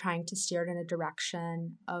I'm trying to steer it in a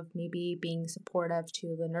direction of maybe being supportive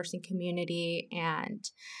to the nursing community. And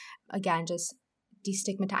again, just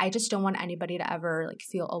destigmatize. I just don't want anybody to ever like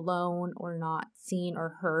feel alone or not seen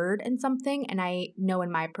or heard in something. And I know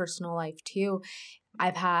in my personal life too,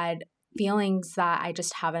 I've had feelings that I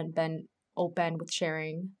just haven't been open with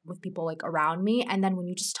sharing with people like around me. And then when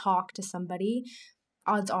you just talk to somebody,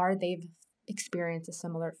 odds are they've experienced a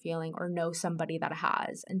similar feeling or know somebody that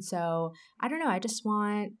has. And so I don't know, I just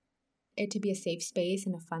want it to be a safe space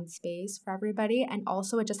and a fun space for everybody. And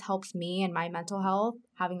also it just helps me and my mental health.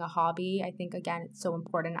 Having a hobby, I think, again, it's so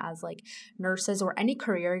important as like nurses or any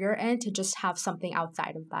career you're in to just have something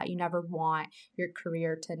outside of that. You never want your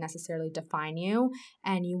career to necessarily define you,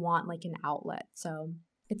 and you want like an outlet. So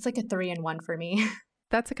it's like a 3-in-1 for me.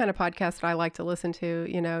 That's the kind of podcast that I like to listen to,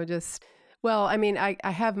 you know, just, well, I mean, I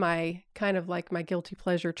have my kind of like my guilty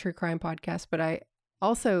pleasure true crime podcast, but I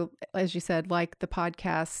also, as you said, like the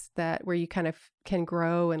podcasts that where you kind of can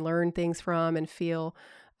grow and learn things from and feel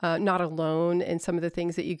not alone in some of the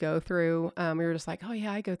things that you go through. You're just like, oh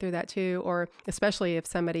yeah, I go through that too. Or especially if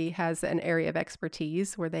somebody has an area of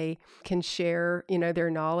expertise where they can share, you know, their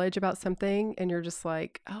knowledge about something, and you're just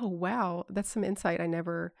like, oh wow, that's some insight I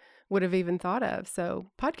never would have even thought of. So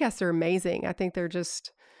podcasts are amazing. I think they're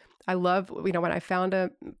just, I love, you know, when I found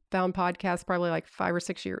podcasts probably like 5 or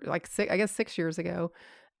 6 years, like 6 years ago,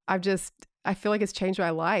 I've just I feel like it's changed my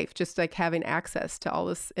life, just like having access to all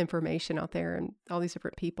this information out there and all these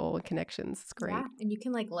different people and connections. It's great. Yeah, and you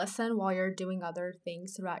can like listen while you're doing other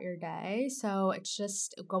things throughout your day. So it's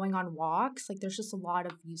just going on walks. Like there's just a lot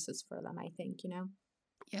of uses for them, I think,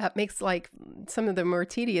 Yeah, it makes like some of the more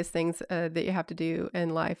tedious things that you have to do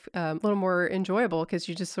in life a little more enjoyable, because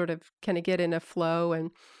you just sort of kind of get in a flow and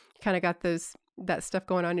kind of got that stuff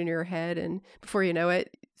going on in your head, and before you know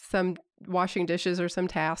it, some washing dishes or some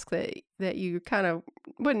task that you kind of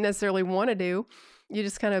wouldn't necessarily want to do, you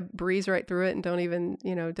just kind of breeze right through it and don't even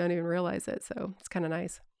realize it. So it's kind of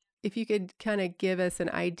nice. If you could kind of give us an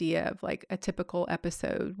idea of like a typical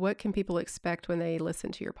episode, what can people expect when they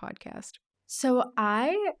listen to your podcast? So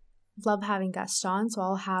I love having guests on, so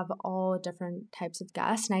I'll have all different types of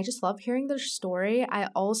guests, and I just love hearing their story. I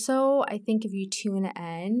think if you tune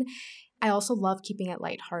in, I also love keeping it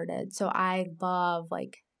lighthearted. So I love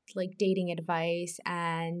like dating advice,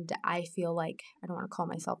 and I feel like I don't want to call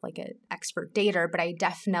myself like an expert dater, but I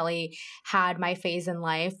definitely had my phase in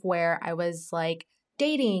life where I was like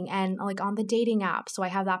dating and like on the dating app. So I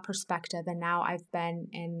have that perspective, and now I've been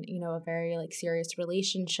in, a very like serious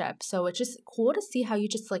relationship. So it's just cool to see how you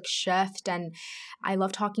just like shift. And I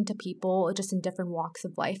love talking to people just in different walks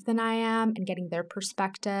of life than I am and getting their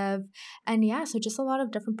perspective. And yeah, so just a lot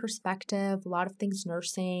of different perspective, a lot of things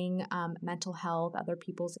nursing, mental health, other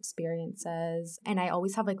people's experiences. And I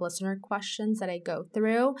always have like listener questions that I go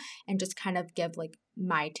through and just kind of give like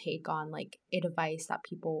my take on like advice that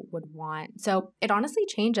people would want. So it honestly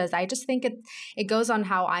changes. I just think it goes on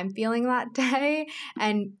how I'm feeling that day.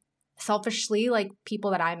 And selfishly, like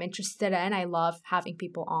people that I'm interested in, I love having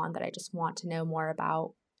people on that I just want to know more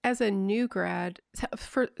about. As a new grad,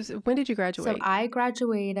 when did you graduate? So I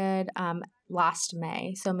graduated last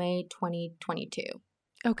May, so May 2022.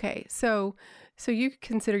 Okay, so you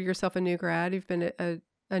consider yourself a new grad. You've been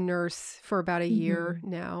a nurse for about a year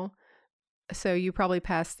now. So you probably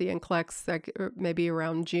passed the NCLEX like maybe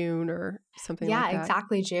around June or something like that. Yeah,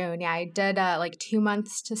 exactly June. Yeah, I did like 2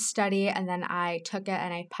 months to study, and then I took it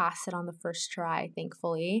and I passed it on the first try,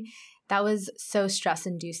 thankfully. That was so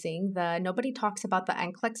stress-inducing. Nobody talks about the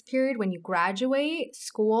NCLEX period when you graduate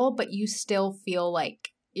school, but you still feel like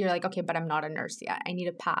you're like, okay, but I'm not a nurse yet. I need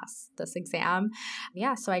to pass this exam.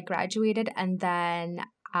 Yeah, so I graduated, and then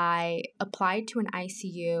I applied to an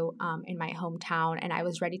ICU in my hometown, and I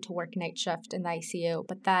was ready to work night shift in the ICU.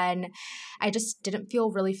 But then I just didn't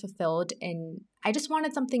feel really fulfilled, and I just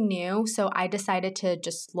wanted something new. So I decided to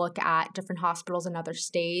just look at different hospitals in other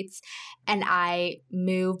states, and I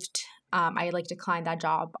moved. I like declined that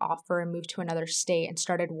job offer and moved to another state and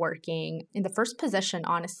started working in the first position,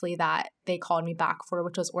 honestly, that they called me back for,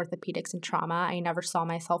 which was orthopedics and trauma. I never saw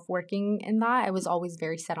myself working in that. I was always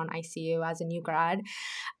very set on ICU as a new grad.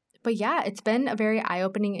 But yeah, it's been a very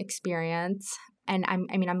eye-opening experience. And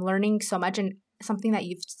I'm learning so much. And something that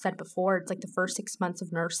you've said before, it's like the first 6 months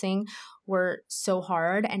of nursing were so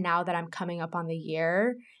hard. And now that I'm coming up on the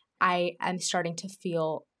year, I am starting to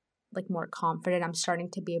feel like more confident. I'm starting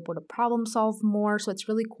to be able to problem solve more. So it's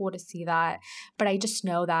really cool to see that. But I just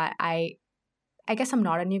know that I guess I'm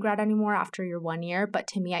not a new grad anymore after your 1 year, but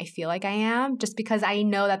to me, I feel like I am, just because I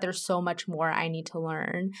know that there's so much more I need to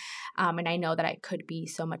learn. And I know that I could be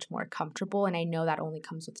so much more comfortable, and I know that only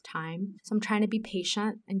comes with time. So I'm trying to be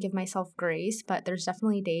patient and give myself grace, but there's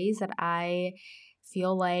definitely days that I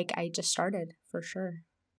feel like I just started, for sure.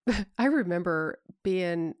 I remember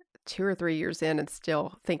being 2 or 3 years in and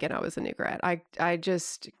still thinking I was a new grad. I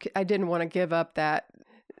didn't want to give up that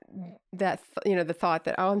the thought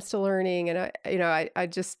that, oh, I'm still learning. And I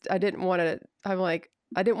didn't want to,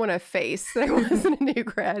 I didn't want to face that I wasn't a new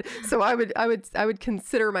grad. So I would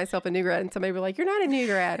consider myself a new grad, and somebody would be like, you're not a new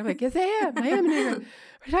grad. I'm like, yes, I am a new grad.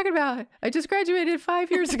 What are you talking about? I just graduated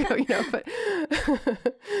 5 years ago,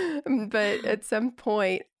 but at some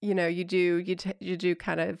point, you do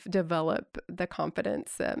kind of develop the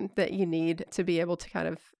confidence that you need to be able to kind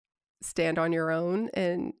of stand on your own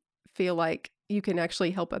and feel like you can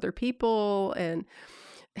actually help other people. And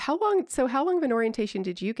how long of an orientation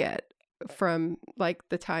did you get from like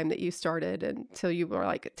the time that you started until you were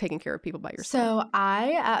like taking care of people by yourself? So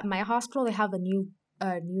at my hospital, they have a new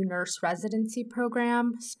nurse residency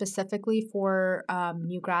program specifically for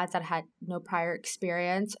new grads that had no prior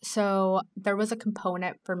experience. So there was a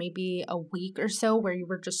component for maybe a week or so where you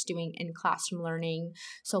were just doing in-classroom learning.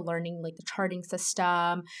 So learning like the charting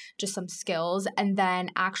system, just some skills. And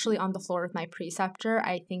then actually on the floor with my preceptor,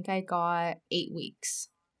 I think I got 8 weeks.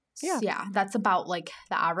 Yeah, that's about like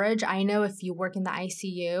the average. I know if you work in the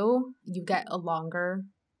ICU, you get a longer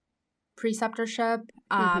preceptorship.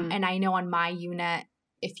 And I know on my unit,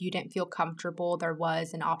 if you didn't feel comfortable, there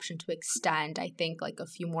was an option to extend, I think, like a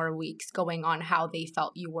few more weeks going on how they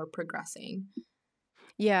felt you were progressing.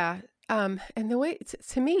 Yeah. And the way,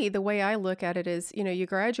 to me, the way I look at it is, you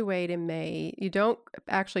graduate in May, you don't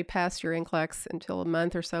actually pass your NCLEX until a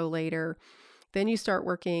month or so later. Then you start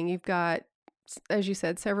working. You've got, as you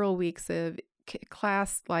said, several weeks of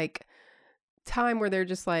class, like time where they're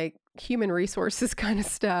just like human resources kind of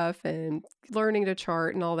stuff and learning to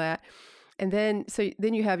chart and all that. And then,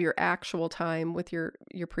 then you have your actual time with your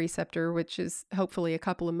preceptor, which is hopefully a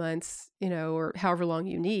couple of months, or however long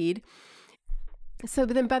you need. So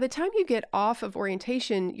then by the time you get off of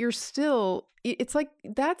orientation, you're still, it's like,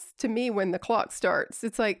 that's to me when the clock starts.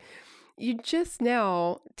 It's like you just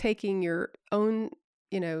now taking your own,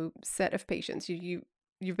 set of patients.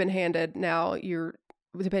 You've been handed now, you're,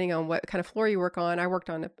 depending on what kind of floor you work on. I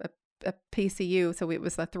worked on a PCU, so it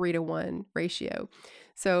was a 3-to-1 ratio.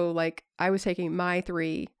 So like I was taking my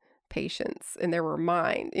 3 patients and there were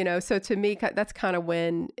mine, so to me, that's kind of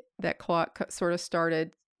when that clock sort of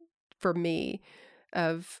started for me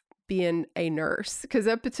of being a nurse. Because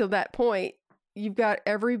up until that point, you've got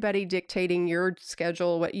everybody dictating your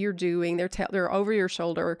schedule, what you're doing. They're over your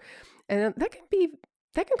shoulder. And that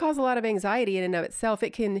can cause a lot of anxiety in and of itself.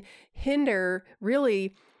 It can hinder,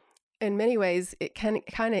 really, in many ways, it can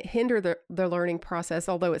kind of hinder the learning process,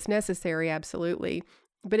 although it's necessary, absolutely.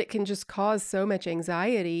 But it can just cause so much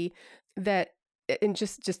anxiety and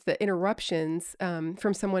just the interruptions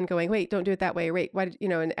from someone going, wait, don't do it that way. Wait, why did,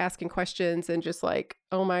 and asking questions and just like,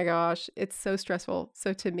 oh my gosh, it's so stressful.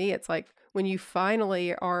 So to me, it's like when you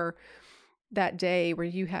finally are that day where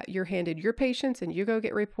you're handed your patients and you go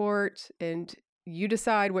get report and you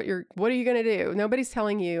decide what are you going to do? Nobody's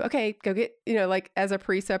telling you, okay, go get, like as a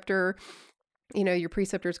preceptor, your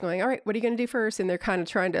preceptor's going, all right, what are you going to do first? And they're kind of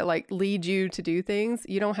trying to like lead you to do things.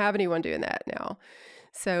 You don't have anyone doing that now.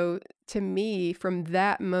 So to me, from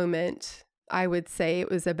that moment, I would say it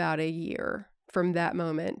was about a year from that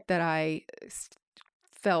moment that I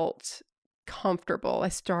felt comfortable. I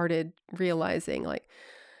started realizing like,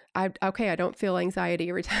 I don't feel anxiety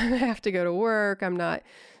every time I have to go to work. I'm not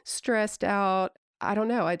stressed out. I don't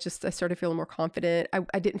know. I started feeling more confident.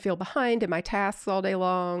 I didn't feel behind in my tasks all day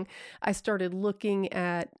long. I started looking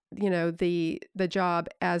at, the job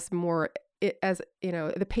as more as,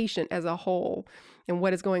 the patient as a whole and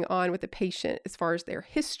what is going on with the patient as far as their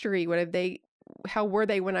history. How were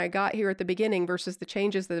they when I got here at the beginning versus the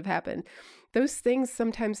changes that have happened? Those things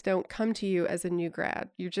sometimes don't come to you as a new grad.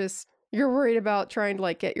 You're worried about trying to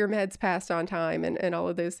like get your meds passed on time and all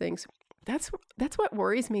of those things. That's what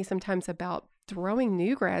worries me sometimes about throwing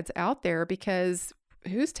new grads out there, because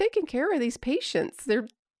who's taking care of these patients? They're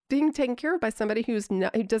being taken care of by somebody who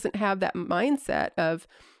doesn't have that mindset of,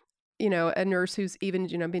 a nurse who's even,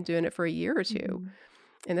 been doing it for a year or two. Mm-hmm.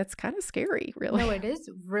 And that's kind of scary, really. No, it is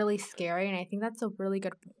really scary. And I think that's a really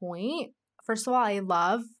good point. First of all,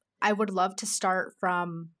 I would love to start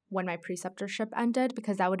from when my preceptorship ended,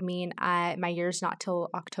 because that would mean my year's not till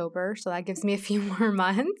October. So that gives me a few more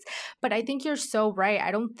months. But I think you're so right.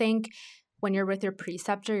 I don't think when you're with your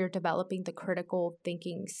preceptor, you're developing the critical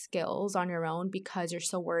thinking skills on your own, because you're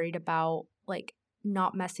so worried about like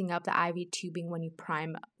not messing up the IV tubing when you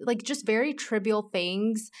prime, like just very trivial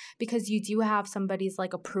things, because you do have somebody's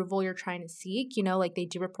like approval you're trying to seek, like they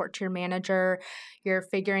do report to your manager, you're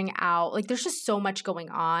figuring out, like there's just so much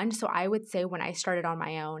going on. So I would say when I started on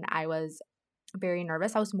my own, I was very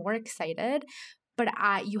nervous. I was more excited, but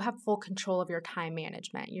you have full control of your time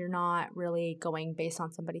management. You're not really going based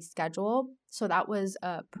on somebody's schedule. So that was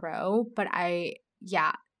a pro. But I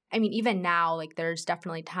mean, even now, like there's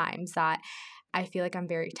definitely times that I feel like I'm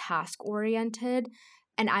very task oriented,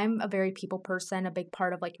 and I'm a very people person. A big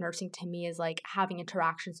part of like nursing to me is like having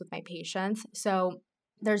interactions with my patients. So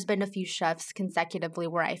there's been a few shifts consecutively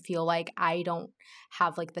where I feel like I don't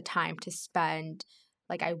have like the time to spend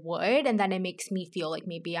like I would. And then it makes me feel like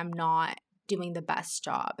maybe I'm not doing the best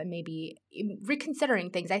job and maybe reconsidering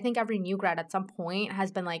things. I think every new grad at some point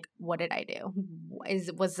has been like, what did I do?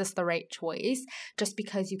 Was this the right choice? Just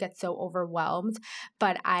because you get so overwhelmed.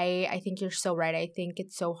 But I think you're so right. I think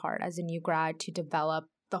it's so hard as a new grad to develop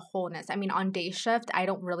the wholeness. I mean, on day shift, I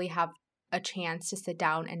don't really have a chance to sit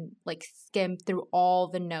down and like skim through all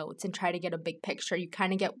the notes and try to get a big picture. You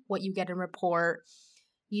kind of get what you get in report.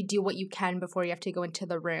 You do what you can before you have to go into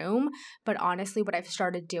the room. But honestly, what I've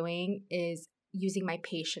started doing is using my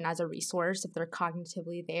patient as a resource if they're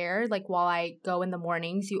cognitively there. Like while I go in the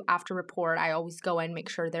mornings, after report, I always go in, make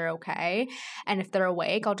sure they're okay. And if they're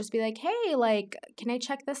awake, I'll just be like, hey, like, can I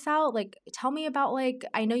check this out? Like, tell me about, like,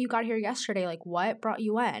 I know you got here yesterday. Like, what brought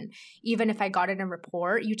you in? Even if I got it in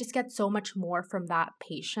report, you just get so much more from that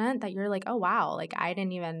patient that you're like, oh, wow, like, I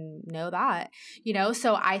didn't even know that,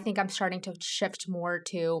 So I think I'm starting to shift more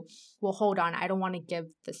to, well, hold on, I don't want to give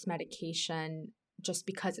this medication just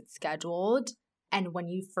because it's scheduled. And when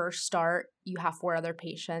you first start, you have 4 other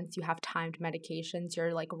patients, you have timed medications,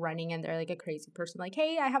 you're like running in there like a crazy person, like,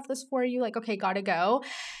 hey, I have this for you, like, okay, gotta go.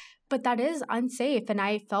 But that is unsafe. And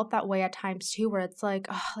I felt that way at times too, where it's like,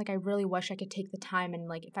 oh, like, I really wish I could take the time. And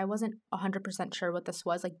like, if I wasn't 100% sure what this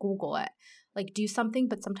was, like, Google it, like, do something.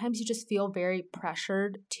 But sometimes you just feel very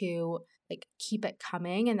pressured to like keep it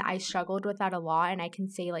coming. And I struggled with that a lot. And I can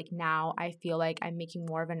say like now I feel like I'm making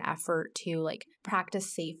more of an effort to like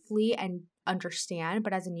practice safely and understand.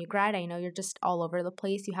 But as a new grad, I know you're just all over the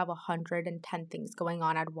place. You have 110 things going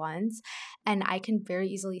on at once. And I can very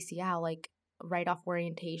easily see how like right off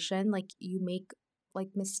orientation, like you make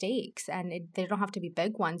like mistakes, and they don't have to be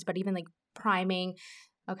big ones, but even like priming.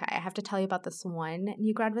 Okay, I have to tell you about this one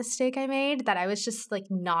new grad mistake I made that I was just like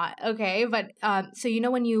not okay. But so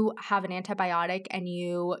when you have an antibiotic and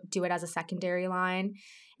you do it as a secondary line,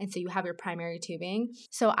 and so you have your primary tubing.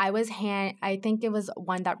 So I think it was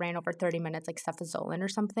one that ran over 30 minutes, like cefazolin or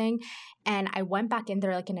something. And I went back in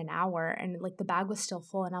there like in an hour, and like the bag was still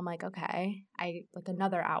full, and I'm like, okay, like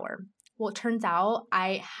another hour. Well, it turns out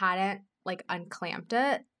I hadn't like unclamped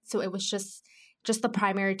it. So it was just the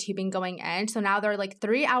primary tubing going in. So now they're like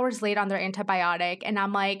 3 hours late on their antibiotic. And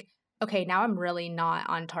I'm like, okay, now I'm really not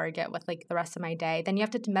on target with like the rest of my day. Then you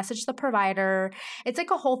have to message the provider. It's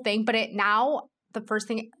like a whole thing. But the first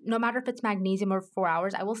thing, no matter if it's magnesium or 4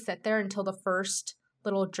 hours, I will sit there until the first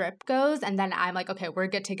little drip goes, and then I'm like, okay, we're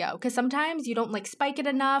good to go. Because sometimes you don't like spike it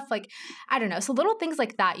enough, like, I don't know. So little things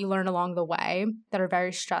like that you learn along the way that are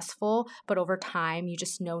very stressful, but over time you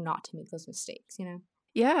just know not to make those mistakes,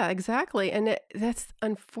 Yeah, exactly. And that's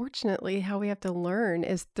unfortunately how we have to learn,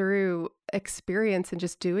 is through experience and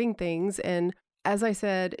just doing things. And as I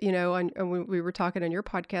said, and when we were talking on your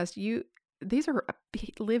podcast, these are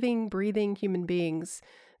living, breathing human beings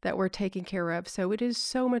that we're taking care of. So it is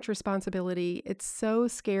so much responsibility. It's so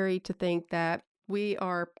scary to think that we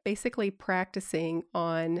are basically practicing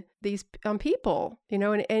on people,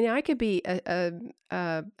 and I could be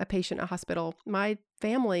a patient at a hospital. My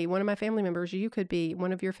family, one of my family members, you could be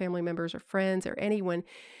one of your family members or friends, or anyone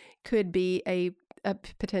could be a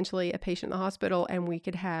potentially a patient in the hospital, and we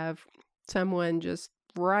could have someone just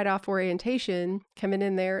right off orientation coming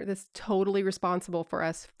in there that's totally responsible for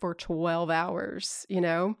us for 12 hours.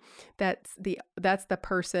 That's the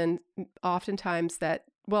person oftentimes that,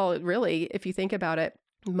 well, really, if you think about it,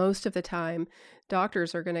 most of the time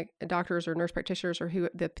doctors or nurse practitioners or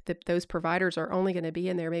those providers are only going to be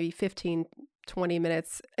in there maybe 15, 20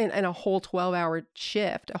 minutes in a whole 12-hour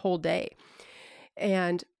shift, a whole day.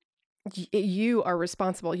 And you are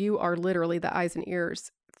responsible. You are literally the eyes and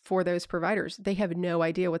ears for those providers. They have no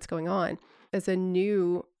idea what's going on. As a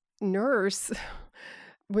new nurse,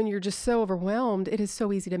 when you're just so overwhelmed, it is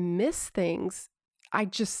so easy to miss things. I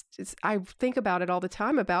think about it all the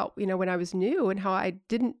time about, when I was new and how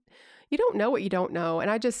you don't know what you don't know. And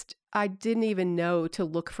I didn't even know to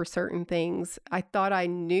look for certain things. I thought I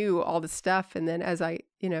knew all the stuff. And then as I,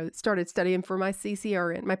 started studying for my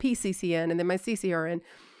CCRN, my PCCN, and then my CCRN,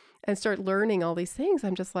 and start learning all these things,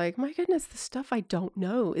 I'm just like, my goodness, the stuff I don't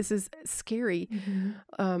know is scary.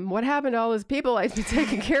 Mm-hmm. What happened to all those people I've been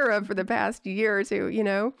taking care of for the past year or two,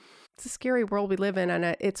 It's a scary world we live in.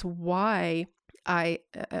 And it's why I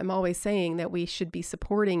am always saying that we should be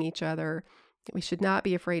supporting each other. We should not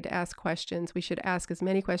be afraid to ask questions. We should ask as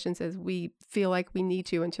many questions as we feel like we need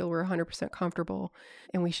to until we're 100% comfortable.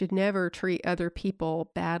 And we should never treat other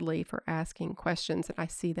people badly for asking questions. And I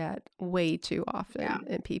see that way too often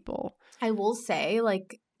in people. I will say,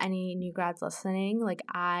 like, any new grads listening, like,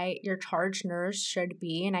 your charge nurse should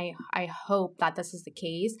be, and I hope that this is the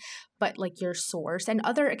case, but like your source. And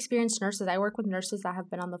other experienced nurses, I work with nurses that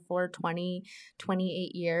have been on the floor 20,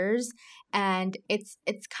 28 years. And it's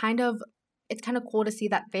kind of cool to see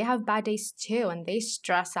that they have bad days too, and they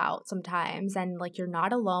stress out sometimes, and like you're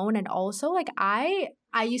not alone. And also, like, I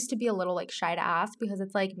used to be a little like shy to ask, because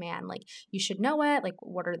it's like, man, like, you should know it. Like,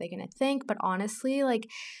 what are they going to think? But honestly, like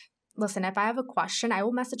listen, if I have a question, I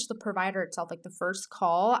will message the provider itself, like the first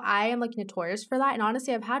call. I am like notorious for that. And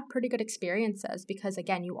honestly, I've had pretty good experiences because,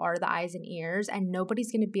 again, you are the eyes and ears, and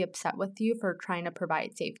nobody's going to be upset with you for trying to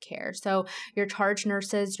provide safe care. So your charge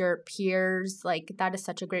nurses, your peers, like that is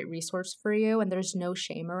such a great resource for you. And there's no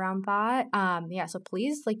shame around that. Yeah. So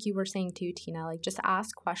please, like you were saying too, Tina, like just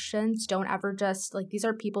ask questions. Don't ever just like, these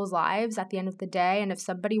are people's lives at the end of the day. And if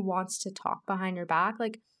somebody wants to talk behind your back,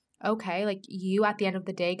 like, okay, like you at the end of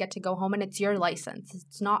the day get to go home and it's your license.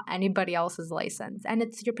 It's not anybody else's license, and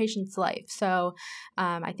it's your patient's life. So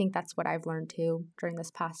I think that's what I've learned too during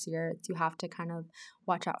this past year. It's you have to kind of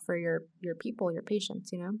watch out for your people, your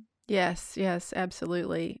patients, you know? Yes,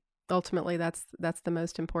 absolutely. Ultimately, that's the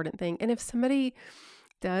most important thing. And if somebody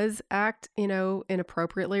does act,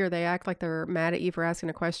 inappropriately, or they act like they're mad at you for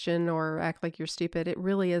asking a question or act like you're stupid, it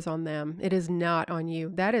really is on them. It is not on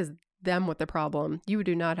you. That is them with the problem. You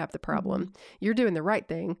do not have the problem. Mm-hmm. You're doing the right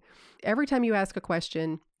thing. Every time you ask a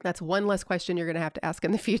question, that's one less question you're going to have to ask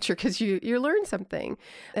in the future because you learn something.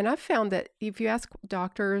 And I've found that if you ask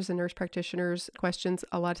doctors and nurse practitioners questions,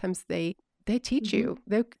 a lot of times they teach you.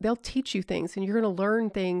 They'll teach you things, and you're going to learn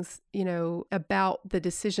things, about the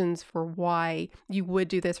decisions for why you would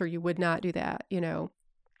do this or you would not do that,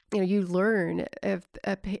 you learn if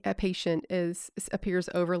a patient appears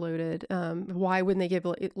overloaded. Why wouldn't they give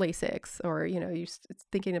Lasix? Or you're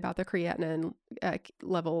thinking about the creatinine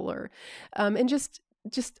level, or and just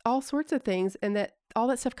all sorts of things. And that all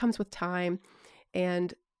that stuff comes with time,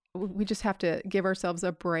 and we just have to give ourselves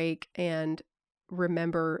a break and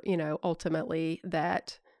remember, ultimately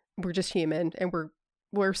that we're just human, and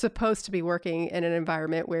we're supposed to be working in an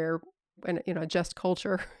environment where, in a just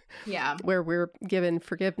culture, where we're given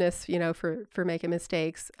forgiveness, for making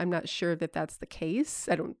mistakes. I'm not sure that that's the case.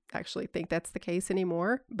 I don't actually think that's the case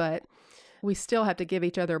anymore, but we still have to give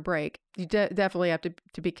each other a break. You definitely have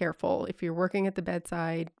to be careful. If you're working at the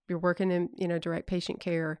bedside, you're working in, direct patient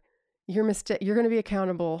care, you're going to be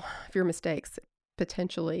accountable for your mistakes.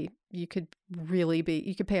 Potentially, you could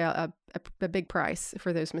pay a big price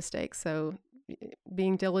for those mistakes. So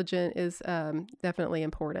being diligent is definitely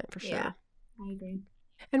important for sure. Yeah, I agree.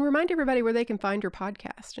 And remind everybody where they can find your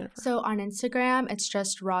podcast, Jennifer. So on Instagram, it's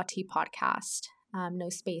just Raw Tea Podcast, no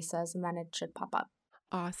spaces, and then it should pop up.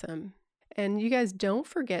 Awesome. And you guys don't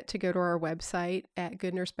forget to go to our website at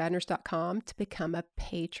goodnursebadnurse.com to become a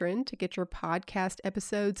patron, to get your podcast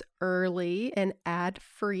episodes early and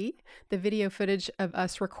ad-free. The video footage of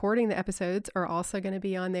us recording the episodes are also going to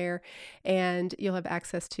be on there. And you'll have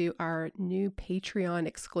access to our new Patreon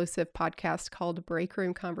exclusive podcast called Break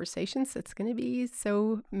Room Conversations. It's going to be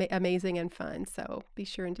so amazing and fun. So be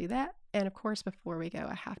sure and do that. And of course, before we go,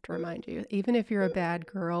 I have to remind you, even if you're a bad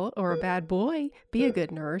girl or a bad boy, be a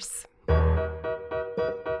good nurse.